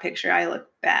mugshot picture, I look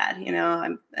bad,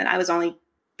 and I was only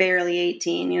barely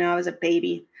 18, I was a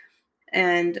baby.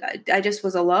 And I just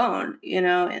was alone, in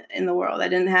the world. I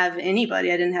didn't have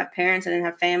anybody. I didn't have parents. I didn't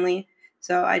have family.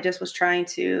 So I just was trying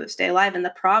to stay alive. And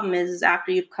the problem is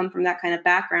after you've come from that kind of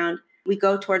background, we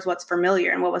go towards what's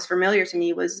familiar. And what was familiar to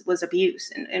me was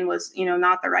abuse and was,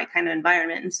 not the right kind of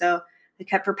environment. And so I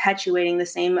kept perpetuating the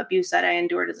same abuse that I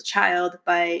endured as a child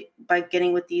by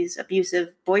getting with these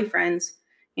abusive boyfriends,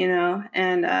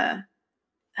 and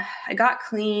I got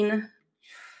clean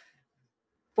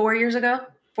 4 years ago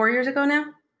now.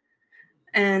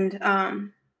 And I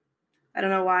don't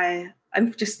know why.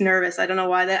 I'm just nervous. I don't know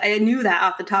why that I knew that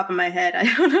off the top of my head. I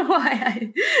don't know why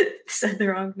I said the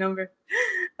wrong number.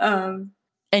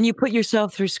 And you put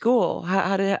yourself through school.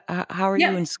 How are you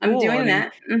Yeah, in I'm school? I doing mean,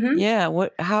 that. Hmm.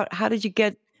 yeah. How did you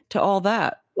get to all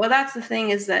that? Well, that's the thing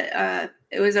is that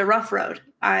it was a rough road.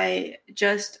 I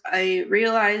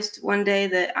realized one day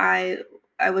that I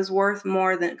was worth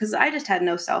more than because I just had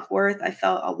no self-worth. I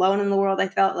felt alone in the world. I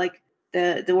felt like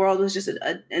the world was just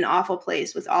an awful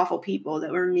place with awful people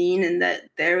that were mean and that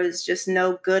there was just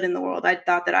no good in the world. I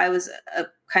thought that I was a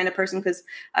kind of person because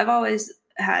I've always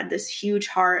had this huge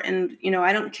heart and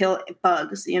I don't kill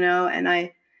bugs, and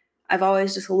I've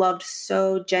always just loved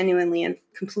so genuinely and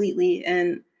completely.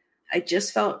 And I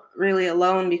just felt really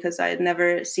alone because I had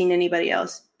never seen anybody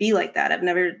else be like that.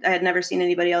 I had never seen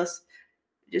anybody else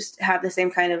just have the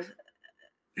same kind of,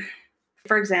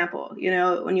 for example,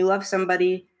 when you love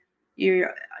somebody,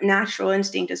 your natural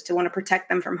instinct is to want to protect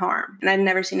them from harm. And I'd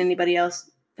never seen anybody else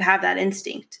have that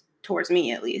instinct towards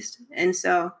me, at least. And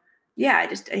so, yeah,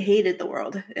 I hated the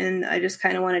world and I just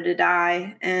kind of wanted to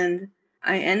die. And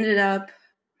I ended up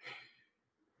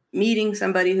meeting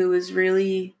somebody who was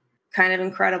really kind of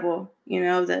incredible,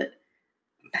 that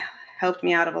helped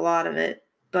me out of a lot of it.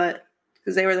 But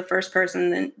because they were the first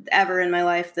person ever in my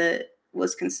life that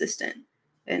was consistent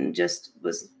and just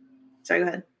was, sorry, go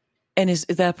ahead. And is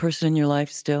that person in your life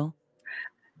still?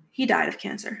 He died of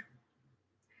cancer.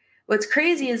 What's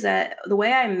crazy is that the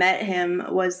way I met him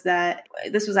was that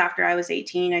this was after I was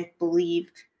 18, I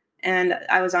believe. And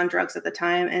I was on drugs at the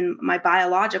time. And my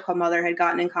biological mother had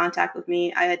gotten in contact with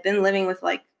me. I had been living with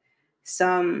like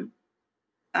some,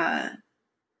 oh,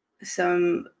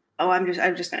 I'm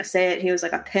just going to say it. He was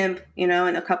like a pimp,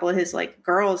 and a couple of his like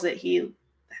girls that he,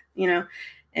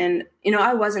 and,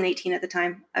 I wasn't 18 at the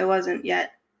time. I wasn't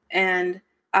yet. And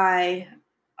I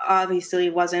obviously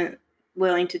wasn't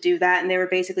willing to do that. And they were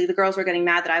basically, the girls were getting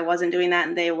mad that I wasn't doing that.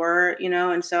 And they were,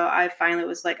 and so I finally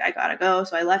was like, I gotta go.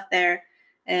 So I left there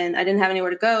and I didn't have anywhere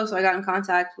to go. So I got in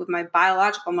contact with my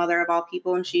biological mother of all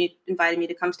people. And she invited me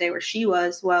to come stay where she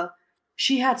was. Well,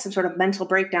 she had some sort of mental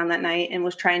breakdown that night and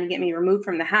was trying to get me removed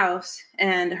from the house.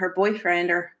 And her boyfriend,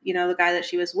 or, the guy that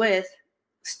she was with,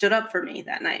 stood up for me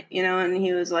that night, and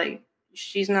he was like,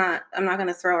 I'm not going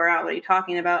to throw her out. What are you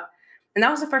talking about? And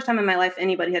that was the first time in my life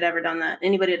anybody had ever done that.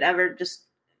 Anybody had ever just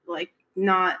like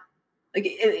not like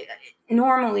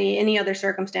normally any other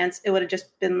circumstance, it would have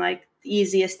just been like the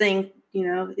easiest thing.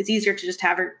 It's easier to just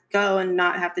have her go and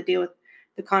not have to deal with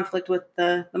the conflict with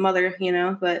the mother,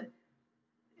 but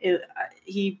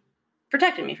he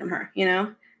protected me from her,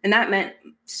 and that meant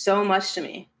so much to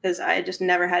me because I just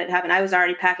never had it happen. I was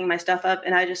already packing my stuff up,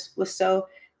 and I just was so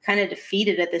kind of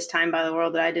defeated at this time by the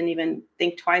world that I didn't even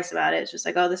think twice about it. It's just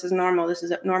like, oh, this is normal. This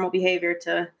is normal behavior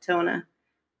to want to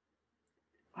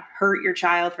hurt your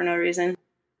child for no reason.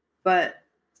 But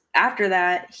after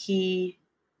that, I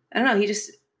don't know, he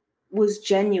just was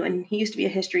genuine. He used to be a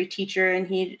history teacher, and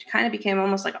he kind of became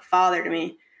almost like a father to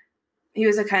me. He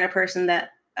was the kind of person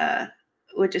that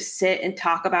would just sit and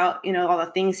talk about, all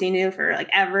the things he knew for like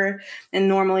ever. And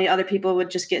normally other people would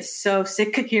just get so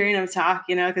sick of hearing him talk,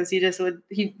 because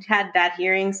he had bad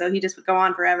hearing. So he just would go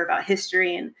on forever about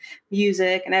history and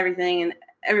music and everything. And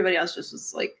everybody else just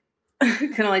was like,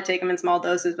 could only take him in small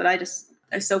doses, but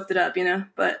I soaked it up,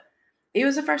 but he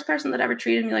was the first person that ever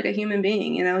treated me like a human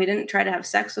being. He didn't try to have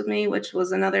sex with me, which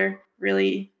was another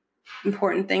really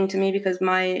important thing to me because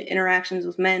my interactions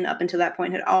with men up until that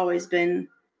point had always been,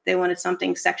 they wanted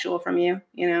something sexual from you,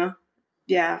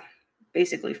 Yeah,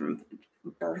 basically from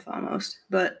birth almost.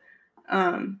 But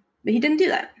he didn't do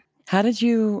that. How did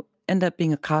you end up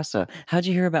being a CASA? How did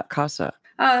you hear about CASA?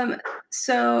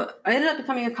 So I ended up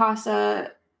becoming a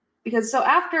CASA because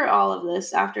after all of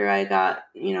this, after I got,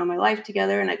 my life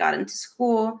together and I got into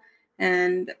school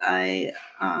and I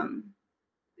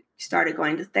started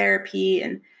going to therapy,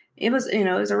 and it was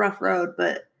a rough road,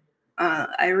 but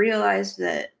I realized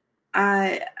that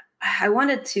I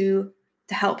wanted to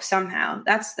help somehow.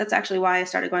 That's actually why I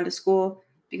started going to school,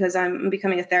 because I'm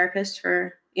becoming a therapist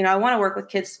for, I want to work with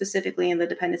kids specifically in the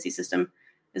dependency system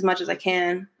as much as I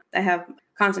can. I have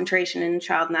concentration in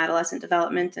child and adolescent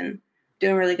development and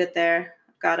doing really good there.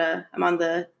 I'm on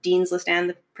the dean's list and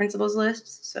the principal's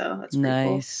list. So that's pretty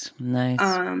cool. Nice.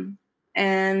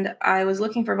 And I was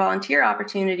looking for volunteer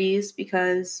opportunities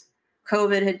because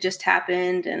COVID had just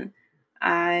happened and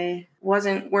I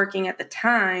wasn't working at the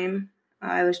time.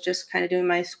 I was just kind of doing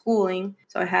my schooling.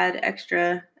 So I had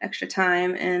extra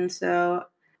time. And so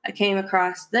I came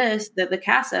across the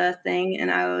CASA thing,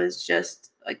 and I was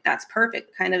just like, that's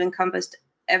perfect. Kind of encompassed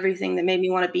everything that made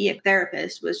me want to be a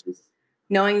therapist, was just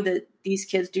knowing that these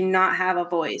kids do not have a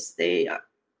voice.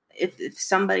 If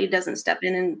somebody doesn't step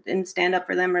in and stand up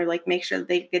for them or like make sure that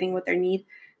they're getting what they need,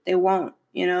 they won't.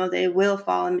 They will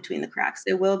fall in between the cracks.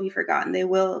 They will be forgotten. They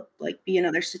will like be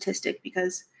another statistic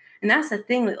and that's the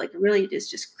thing that like really is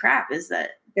just crap, is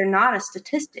that they're not a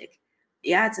statistic.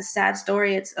 Yeah, it's a sad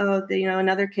story. It's,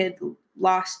 another kid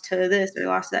lost to this or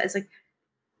lost to that. It's like,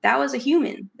 that was a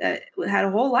human that had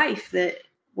a whole life that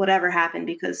whatever happened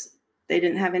because they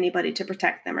didn't have anybody to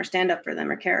protect them or stand up for them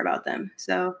or care about them.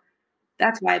 So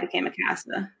that's why I became a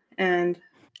CASA. And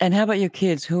how about your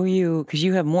kids? Who are you? Because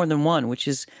you have more than one, which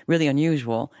is really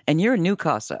unusual. And you're a new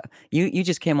CASA. You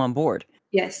just came on board.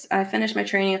 Yes, I finished my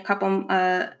training a couple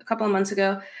of months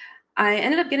ago. I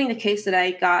ended up getting the case that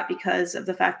I got because of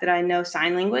the fact that I know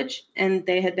sign language, and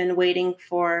they had been waiting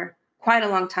for quite a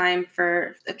long time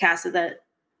for a CASA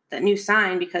that knew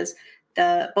sign, because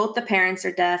both the parents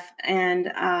are deaf and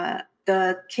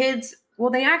the kids,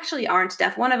 well, they actually aren't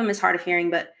deaf. One of them is hard of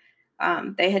hearing, but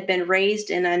they had been raised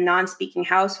in a non-speaking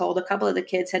household. A couple of the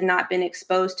kids had not been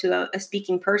exposed to a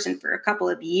speaking person for a couple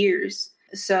of years.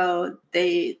 So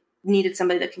they needed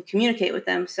somebody that can communicate with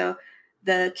them. So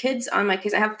the kids on my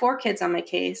case, I have 4 kids on my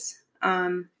case.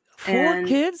 4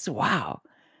 kids? Wow.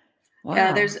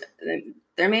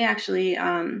 There may actually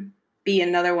be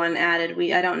another one added.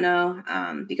 I don't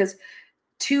know, because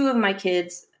 2 of my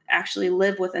kids actually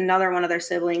live with another one of their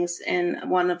siblings in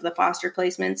one of the foster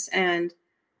placements. And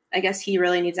I guess he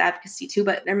really needs advocacy too,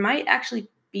 but there might actually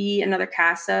be another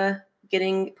CASA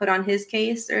getting put on his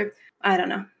case, or I don't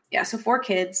know. Yeah. So 4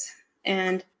 kids,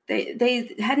 and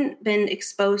they hadn't been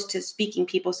exposed to speaking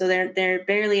people. So they're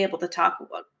barely able to talk.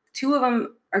 2 of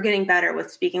them are getting better with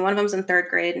speaking. One of them's in 3rd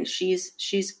grade and she's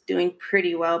doing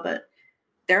pretty well, but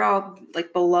they're all like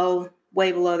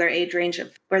way below their age range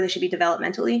of where they should be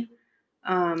developmentally.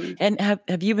 And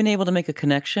have you been able to make a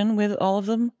connection with all of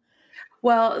them?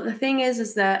 Well, the thing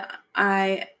is that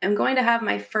I am going to have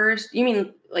my first, you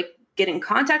mean like get in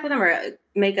contact with them or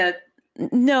make a...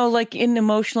 No, like an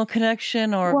emotional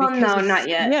connection or... Well, no, not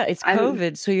yet. Yeah, it's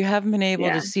COVID, so you haven't been able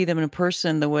to see them in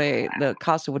person the way the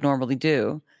CASA would normally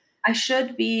do. I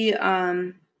should be,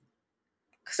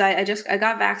 because I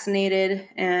got vaccinated,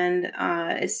 and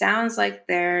it sounds like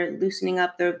they're loosening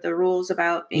up the rules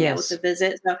about being able to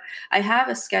visit. So I have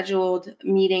a scheduled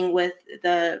meeting with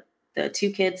the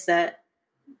 2 kids that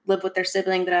live with their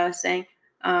sibling that I was saying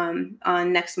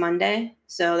on next Monday.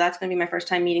 So that's going to be my first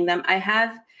time meeting them. I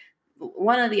have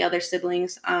one of the other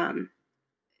siblings.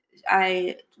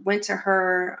 I went to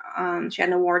her. She had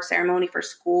an award ceremony for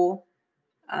school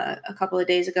a couple of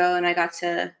days ago, and I got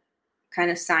to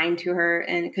kind of sign to her,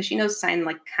 and because she knows sign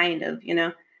like kind of,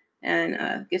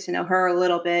 and get to know her a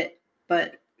little bit,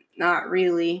 but not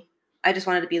really. I just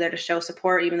wanted to be there to show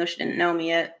support, even though she didn't know me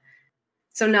yet.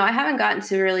 So no, I haven't gotten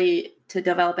to really to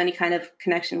develop any kind of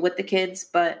connection with the kids,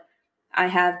 but I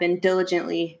have been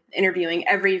diligently interviewing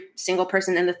every single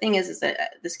person. And the thing is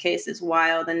that this case is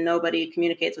wild and nobody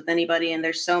communicates with anybody. And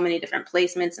there's so many different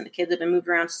placements and the kids have been moved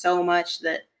around so much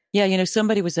that. Yeah,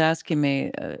 somebody was asking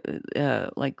me,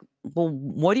 like, well,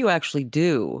 what do you actually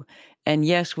do? And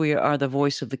yes, we are the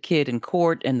voice of the kid in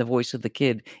court and the voice of the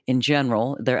kid in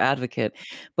general, their advocate.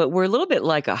 But we're a little bit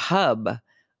like a hub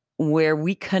where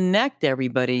we connect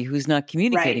everybody who's not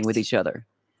communicating with each other.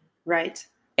 Right.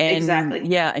 And exactly.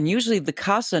 Yeah, and usually the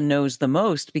CASA knows the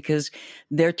most because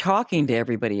they're talking to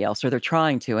everybody else, or they're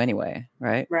trying to anyway,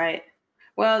 right? Right.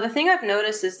 Well, the thing I've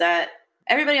noticed is that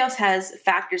everybody else has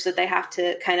factors that they have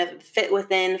to kind of fit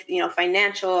within,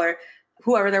 financial or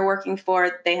whoever they're working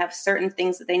for. They have certain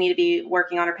things that they need to be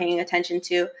working on or paying attention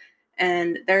to.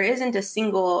 And there isn't a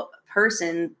single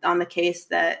person on the case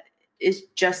that is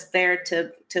just there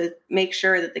to make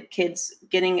sure that the kid's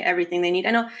getting everything they need.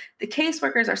 I know the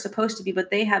caseworkers are supposed to be,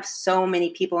 but they have so many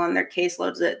people on their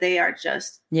caseloads that they are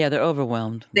just... Yeah, they're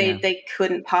overwhelmed. They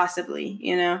couldn't possibly,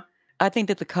 I think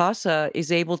that the CASA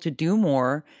is able to do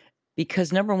more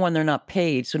because, number one, they're not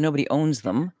paid, so nobody owns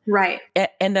them. Right.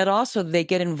 And that also they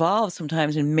get involved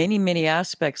sometimes in many, many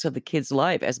aspects of the kid's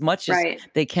life as much as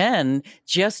they can,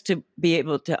 just to be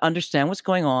able to understand what's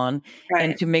going on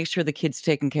and to make sure the kid's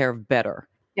taken care of better.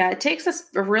 Yeah, it takes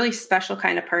a really special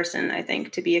kind of person, I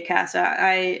think, to be a CASA.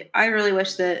 I really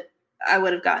wish that I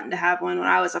would have gotten to have one when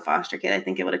I was a foster kid. I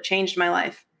think it would have changed my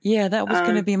life. Yeah, that was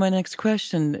going to be my next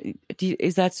question.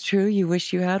 Is that true? You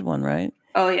wish you had one, right?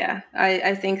 Oh, yeah.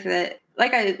 I think that,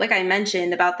 like I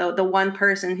mentioned about the one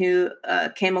person who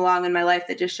came along in my life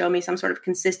that just showed me some sort of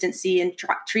consistency and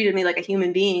treated me like a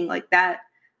human being, like that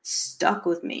stuck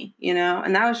with me,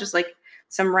 and that was just like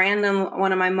some random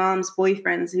one of my mom's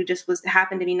boyfriends who just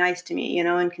happened to be nice to me,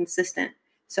 and consistent.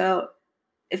 So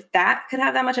if that could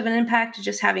have that much of an impact,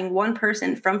 just having one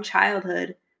person from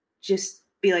childhood just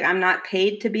be like, I'm not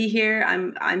paid to be here.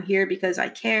 I'm here because I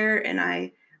care and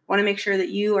I want to make sure that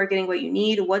you are getting what you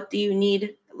need. What do you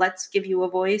need? Let's give you a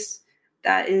voice.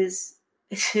 It's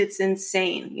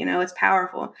insane. It's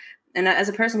powerful. And as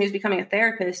a person who's becoming a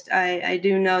therapist, I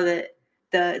do know that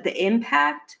the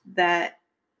impact that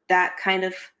kind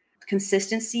of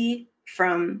consistency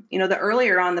from, the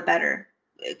earlier on, the better,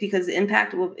 because the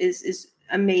impact is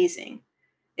amazing.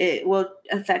 It will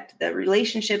affect the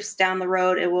relationships down the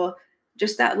road. It will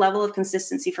just that level of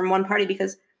consistency from one party,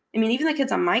 because even the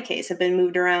kids on my case have been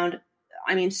moved around,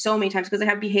 so many times because they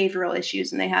have behavioral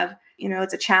issues and they have,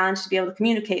 it's a challenge to be able to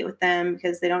communicate with them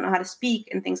because they don't know how to speak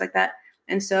and things like that.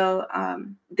 And so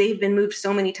they've been moved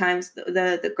so many times.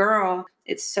 The girl,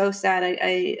 it's so sad.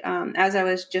 I as I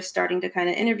was just starting to kind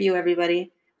of interview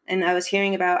everybody, and I was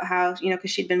hearing about how,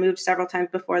 because she'd been moved several times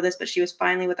before this, but she was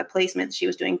finally with a placement she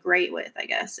was doing great with, I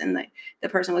guess. And the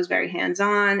person was very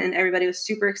hands-on and everybody was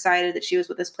super excited that she was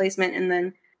with this placement. And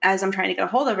then as I'm trying to get a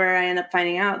hold of her, I end up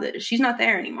finding out that she's not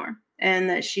there anymore and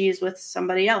that she's with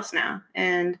somebody else now.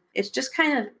 And it's just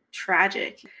kind of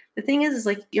tragic. The thing is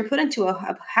like you're put into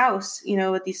a house,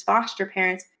 with these foster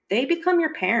parents, they become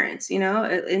your parents, and,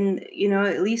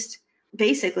 at least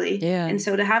basically. Yeah. And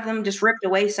so to have them just ripped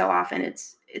away so often,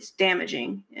 it's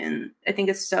damaging. And I think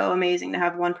it's so amazing to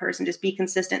have one person just be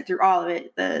consistent through all of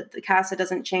it. The CASA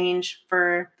doesn't change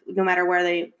for no matter where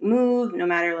they move, no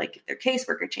matter like if their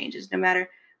caseworker changes, no matter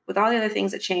with all the other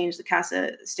things that change, the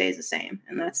CASA stays the same.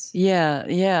 And that's...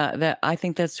 Yeah. I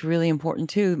think that's really important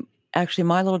too. Actually,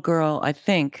 my little girl,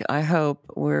 I hope,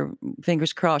 we're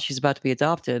fingers crossed, she's about to be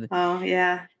adopted. Oh,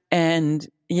 yeah. And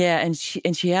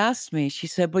she asked me, she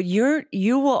said, but you're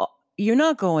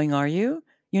not going, are you?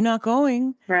 You're not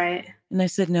going. Right. And I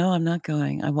said, no, I'm not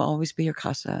going. I will always be your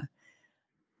CASA.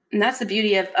 And that's the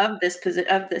beauty of this,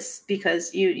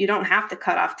 because you don't have to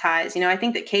cut off ties. I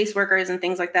think that caseworkers and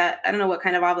things like that, I don't know what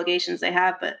kind of obligations they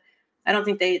have, but I don't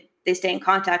think they stay in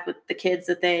contact with the kids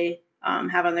that they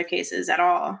have on their cases at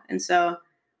all. And so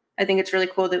I think it's really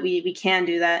cool that we can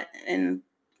do that and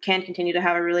can continue to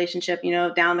have a relationship,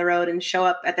 down the road and show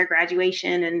up at their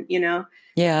graduation and,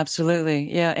 Yeah, absolutely.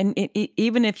 Yeah. And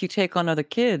even if you take on other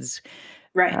kids,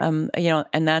 right.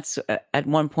 And that's at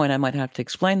one point I might have to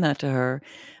explain that to her,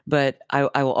 but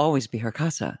I will always be her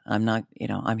CASA. I'm not,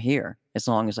 I'm here as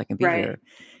long as I can be here.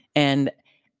 And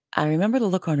I remember the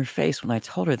look on her face when I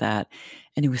told her that,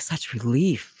 and it was such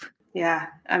relief. Yeah.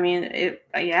 I mean,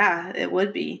 it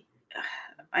would be.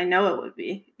 I know it would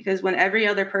be, because when every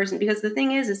other person, because the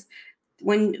thing is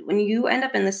when you end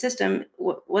up in the system,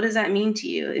 what does that mean to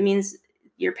you? It means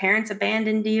your parents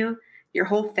abandoned you, your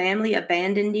whole family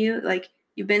abandoned you. Like,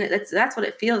 that's what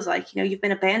it feels like. You've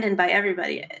been abandoned by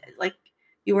everybody. Like,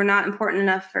 you were not important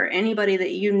enough for anybody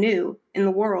that you knew in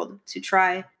the world to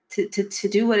try to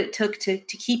do what it took to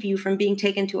keep you from being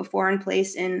taken to a foreign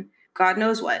place in God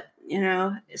knows what.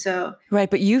 So Right,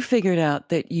 but you figured out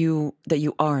that you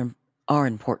are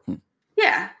important.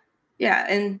 yeah, yeah.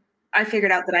 And I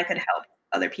figured out that I could help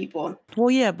other people.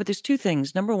 Well, yeah, but there's two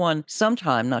things. Number one,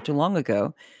 sometime not too long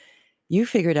ago, you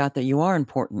figured out that you are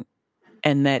important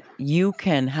and that you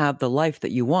can have the life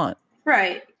that you want.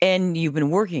 Right. And you've been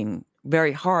working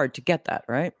very hard to get that,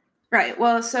 right? Right.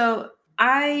 Well, so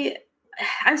I'm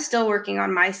still working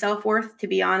on my self-worth, to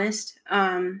be honest.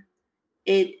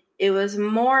 It was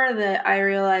more that I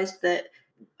realized that,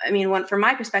 I mean, from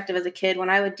my perspective as a kid, when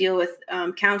I would deal with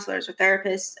counselors or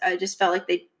therapists, I just felt like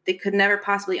they could never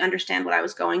possibly understand what I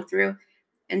was going through.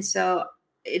 And so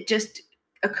it just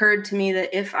occurred to me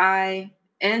that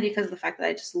and because of the fact that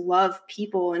I just love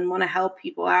people and want to help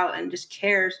people out and just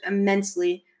cares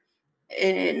immensely,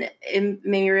 and it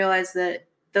made me realize that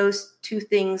those two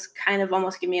things kind of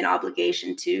almost give me an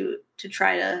obligation to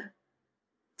try to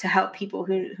help people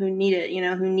who need it,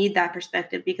 who need that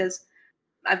perspective, because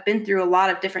I've been through a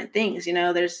lot of different things.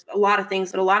 There's a lot of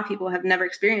things that a lot of people have never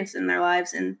experienced in their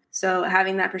lives. And so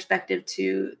having that perspective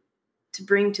to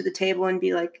bring to the table and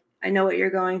be like, I know what you're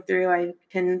going through. I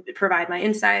can provide my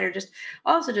insight, or just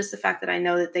the fact that I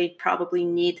know that they probably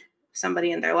need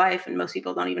somebody in their life. And most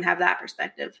people don't even have that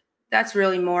perspective. That's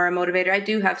really more a motivator. I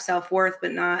do have self-worth,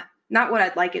 but not what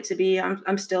I'd like it to be.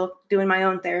 I'm still doing my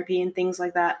own therapy and things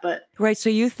like that. But right. So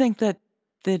you think that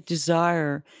the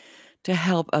desire to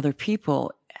help other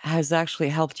people has actually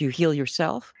helped you heal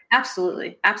yourself?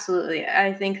 Absolutely. Absolutely.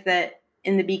 I think that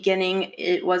in the beginning,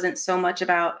 it wasn't so much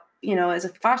about, as a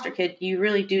foster kid, you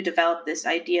really do develop this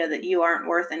idea that you aren't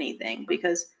worth anything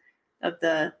because of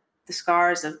the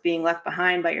scars of being left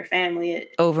behind by your family.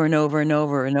 Over and over and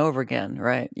over and over again,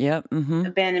 right? Yep. Mm-hmm.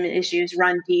 Abandonment issues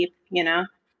run deep.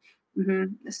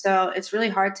 Mm-hmm. So it's really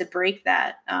hard to break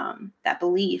that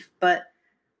belief. But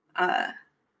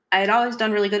I had always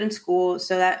done really good in school,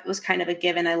 so that was kind of a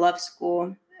given. I love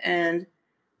school, and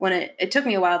when it took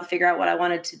me a while to figure out what I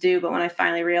wanted to do, but when I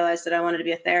finally realized that I wanted to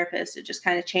be a therapist, it just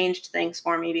kind of changed things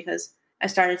for me, because I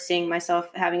started seeing myself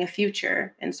having a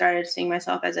future and started seeing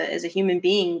myself as a human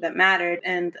being that mattered.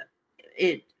 And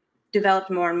it developed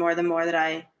more and more the more that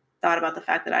I thought about the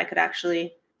fact that I could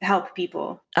actually help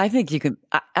people. I think you can.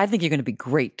 I think you're going to be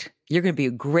great. You're going to be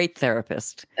a great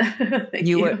therapist. Thank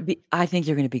you. I think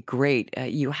you're going to be great.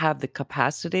 You have the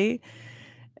capacity.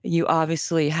 You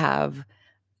obviously have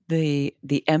the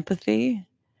empathy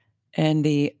and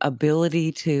the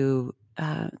ability to.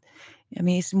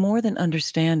 It's more than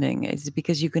understanding. It's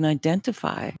because you can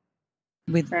identify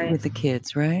with the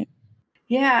kids, right?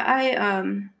 Yeah,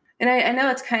 I know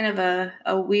it's kind of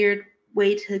a weird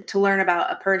way to learn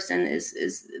about a person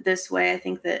is this way. I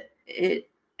think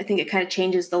it kind of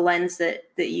changes the lens that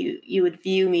you would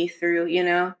view me through,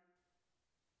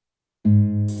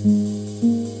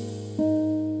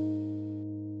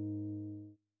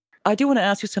 I do want to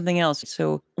ask you something else.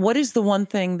 So, what is the one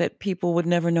thing that people would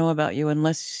never know about you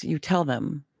unless you tell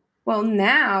them? Well,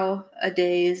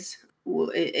 nowadays,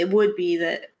 it would be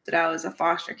that I was a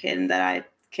foster kid and that I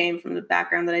came from the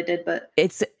background that I did. But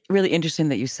it's really interesting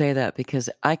that you say that,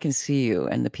 because I can see you,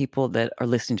 and the people that are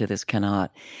listening to this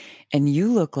cannot. And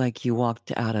you look like you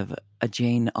walked out of a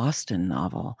Jane Austen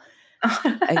novel.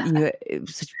 And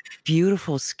such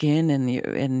beautiful skin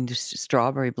and just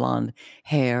strawberry blonde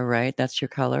hair, right? That's your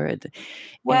color.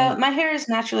 Well, my hair is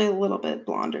naturally a little bit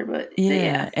blonder, but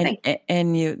yeah. And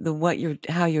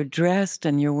how you're dressed,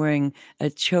 and you're wearing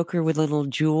a choker with a little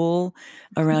jewel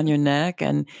around your neck,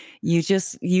 and you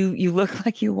look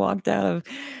like you walked out of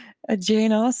a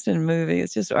Jane Austen movie.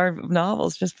 It's just, our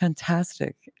novel's just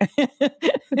fantastic.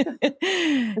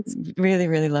 It's really,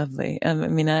 really lovely. I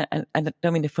don't mean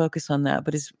to focus on that,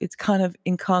 but it's kind of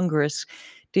incongruous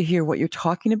to hear what you're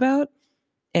talking about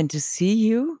and to see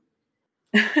you.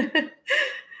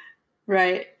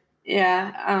 Right.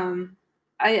 Yeah.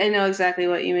 I know exactly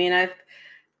what you mean.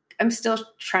 I'm still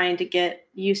trying to get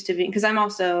used to being, because I'm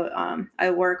also,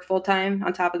 I work full time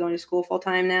on top of going to school full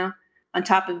time now, on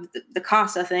top of the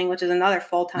CASA thing, which is another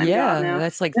full-time job now. Yeah,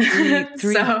 that's like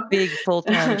three big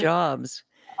full-time jobs.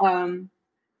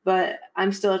 But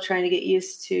I'm still trying to get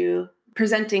used to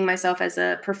presenting myself as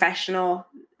a professional.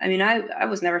 I mean, I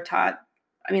was never taught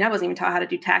I mean, I wasn't even taught how to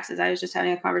do taxes. I was just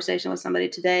having a conversation with somebody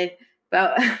today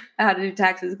about how to do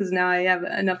taxes because now I have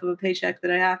enough of a paycheck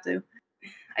that I have to.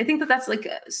 I think that that's like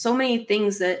so many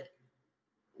things that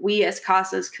we as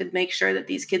CASAs could make sure that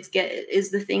these kids get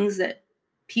is the things that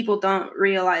people don't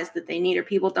realize that they need, or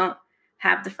people don't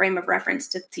have the frame of reference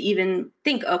to even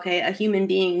think, okay, a human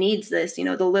being needs this, the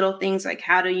little things like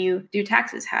how do you do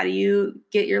taxes? How do you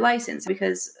get your license?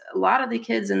 Because a lot of the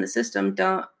kids in the system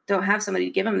don't have somebody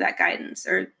to give them that guidance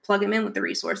or plug them in with the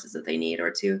resources that they need,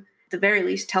 or to at the very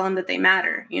least tell them that they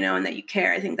matter, and that you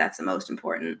care. I think that's the most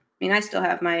important. I mean, I still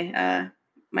have my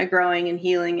growing and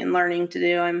healing and learning to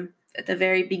do. I'm at the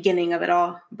very beginning of it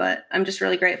all, but I'm just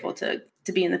really grateful to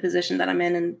be in the position that I'm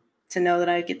in and to know that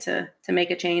I get to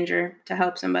make a change or to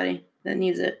help somebody that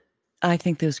needs it. I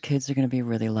think those kids are going to be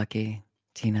really lucky,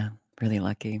 Tina, really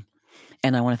lucky.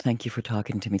 And I want to thank you for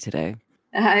talking to me today.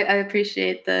 I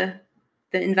appreciate the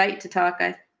invite to talk.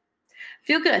 I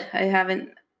feel good. I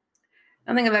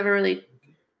don't think I've ever really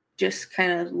just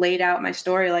kind of laid out my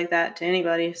story like that to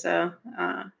anybody. So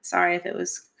sorry if it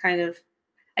was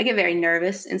I get very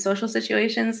nervous in social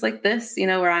situations like this,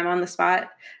 where I'm on the spot.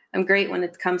 I'm great when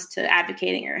it comes to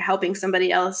advocating or helping somebody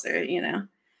else or,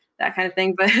 that kind of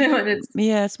thing. But when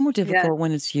it's more difficult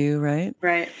when it's you, right?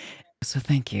 Right. So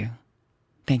thank you.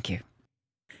 Thank you.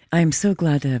 I'm so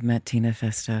glad to have met Tina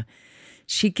Festa.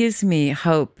 She gives me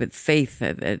hope and faith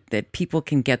that people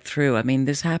can get through. I mean,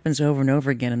 this happens over and over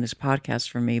again in this podcast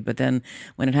for me. But then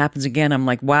when it happens again, I'm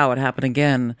like, wow, it happened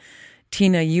again.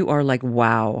 Tina, you are like,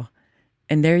 wow.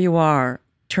 And there you are,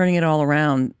 turning it all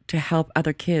around to help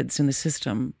other kids in the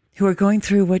system who are going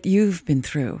through what you've been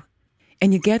through.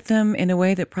 And you get them in a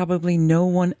way that probably no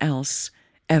one else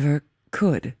ever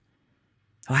could.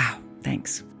 Wow,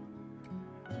 thanks.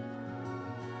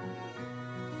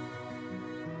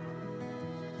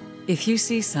 If you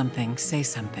see something, say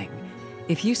something.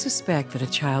 If you suspect that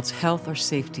a child's health or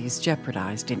safety is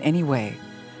jeopardized in any way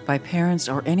by parents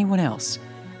or anyone else,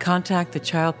 contact the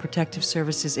Child Protective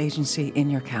Services Agency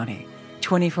in your county.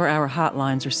 24-hour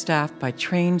hotlines are staffed by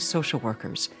trained social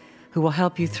workers who will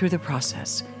help you through the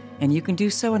process, and you can do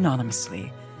so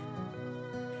anonymously.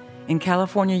 In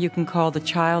California, you can call the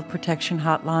Child Protection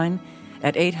Hotline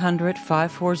at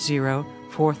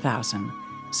 800-540-4000.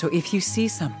 So if you see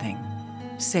something,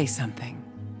 say something.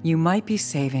 You might be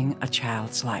saving a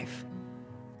child's life.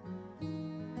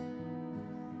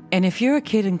 And if you're a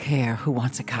kid in care who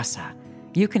wants a CASA,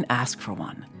 you can ask for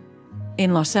one.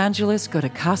 In Los Angeles, go to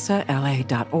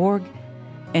CasaLA.org,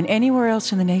 and anywhere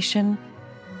else in the nation,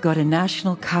 go to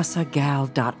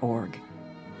nationalcasagal.org,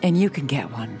 and you can get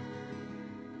one.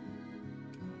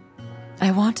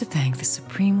 I want to thank the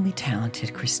supremely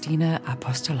talented Christina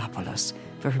Apostolopoulos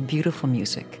for her beautiful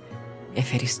music,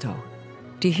 Eferisto.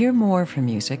 To hear more from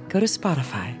music, go to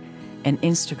Spotify and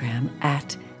Instagram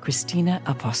at Christina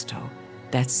Aposto.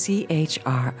 That's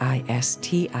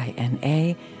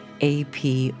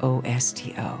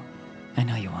ChristianaAposto. I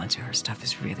know you want to. Her stuff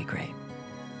is really great.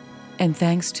 And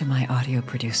thanks to my audio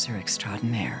producer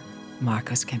extraordinaire,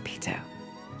 Marcos Campito.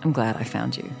 I'm glad I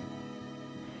found you.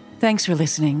 Thanks for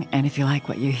listening, and if you like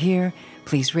what you hear,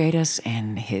 please rate us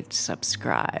and hit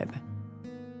subscribe.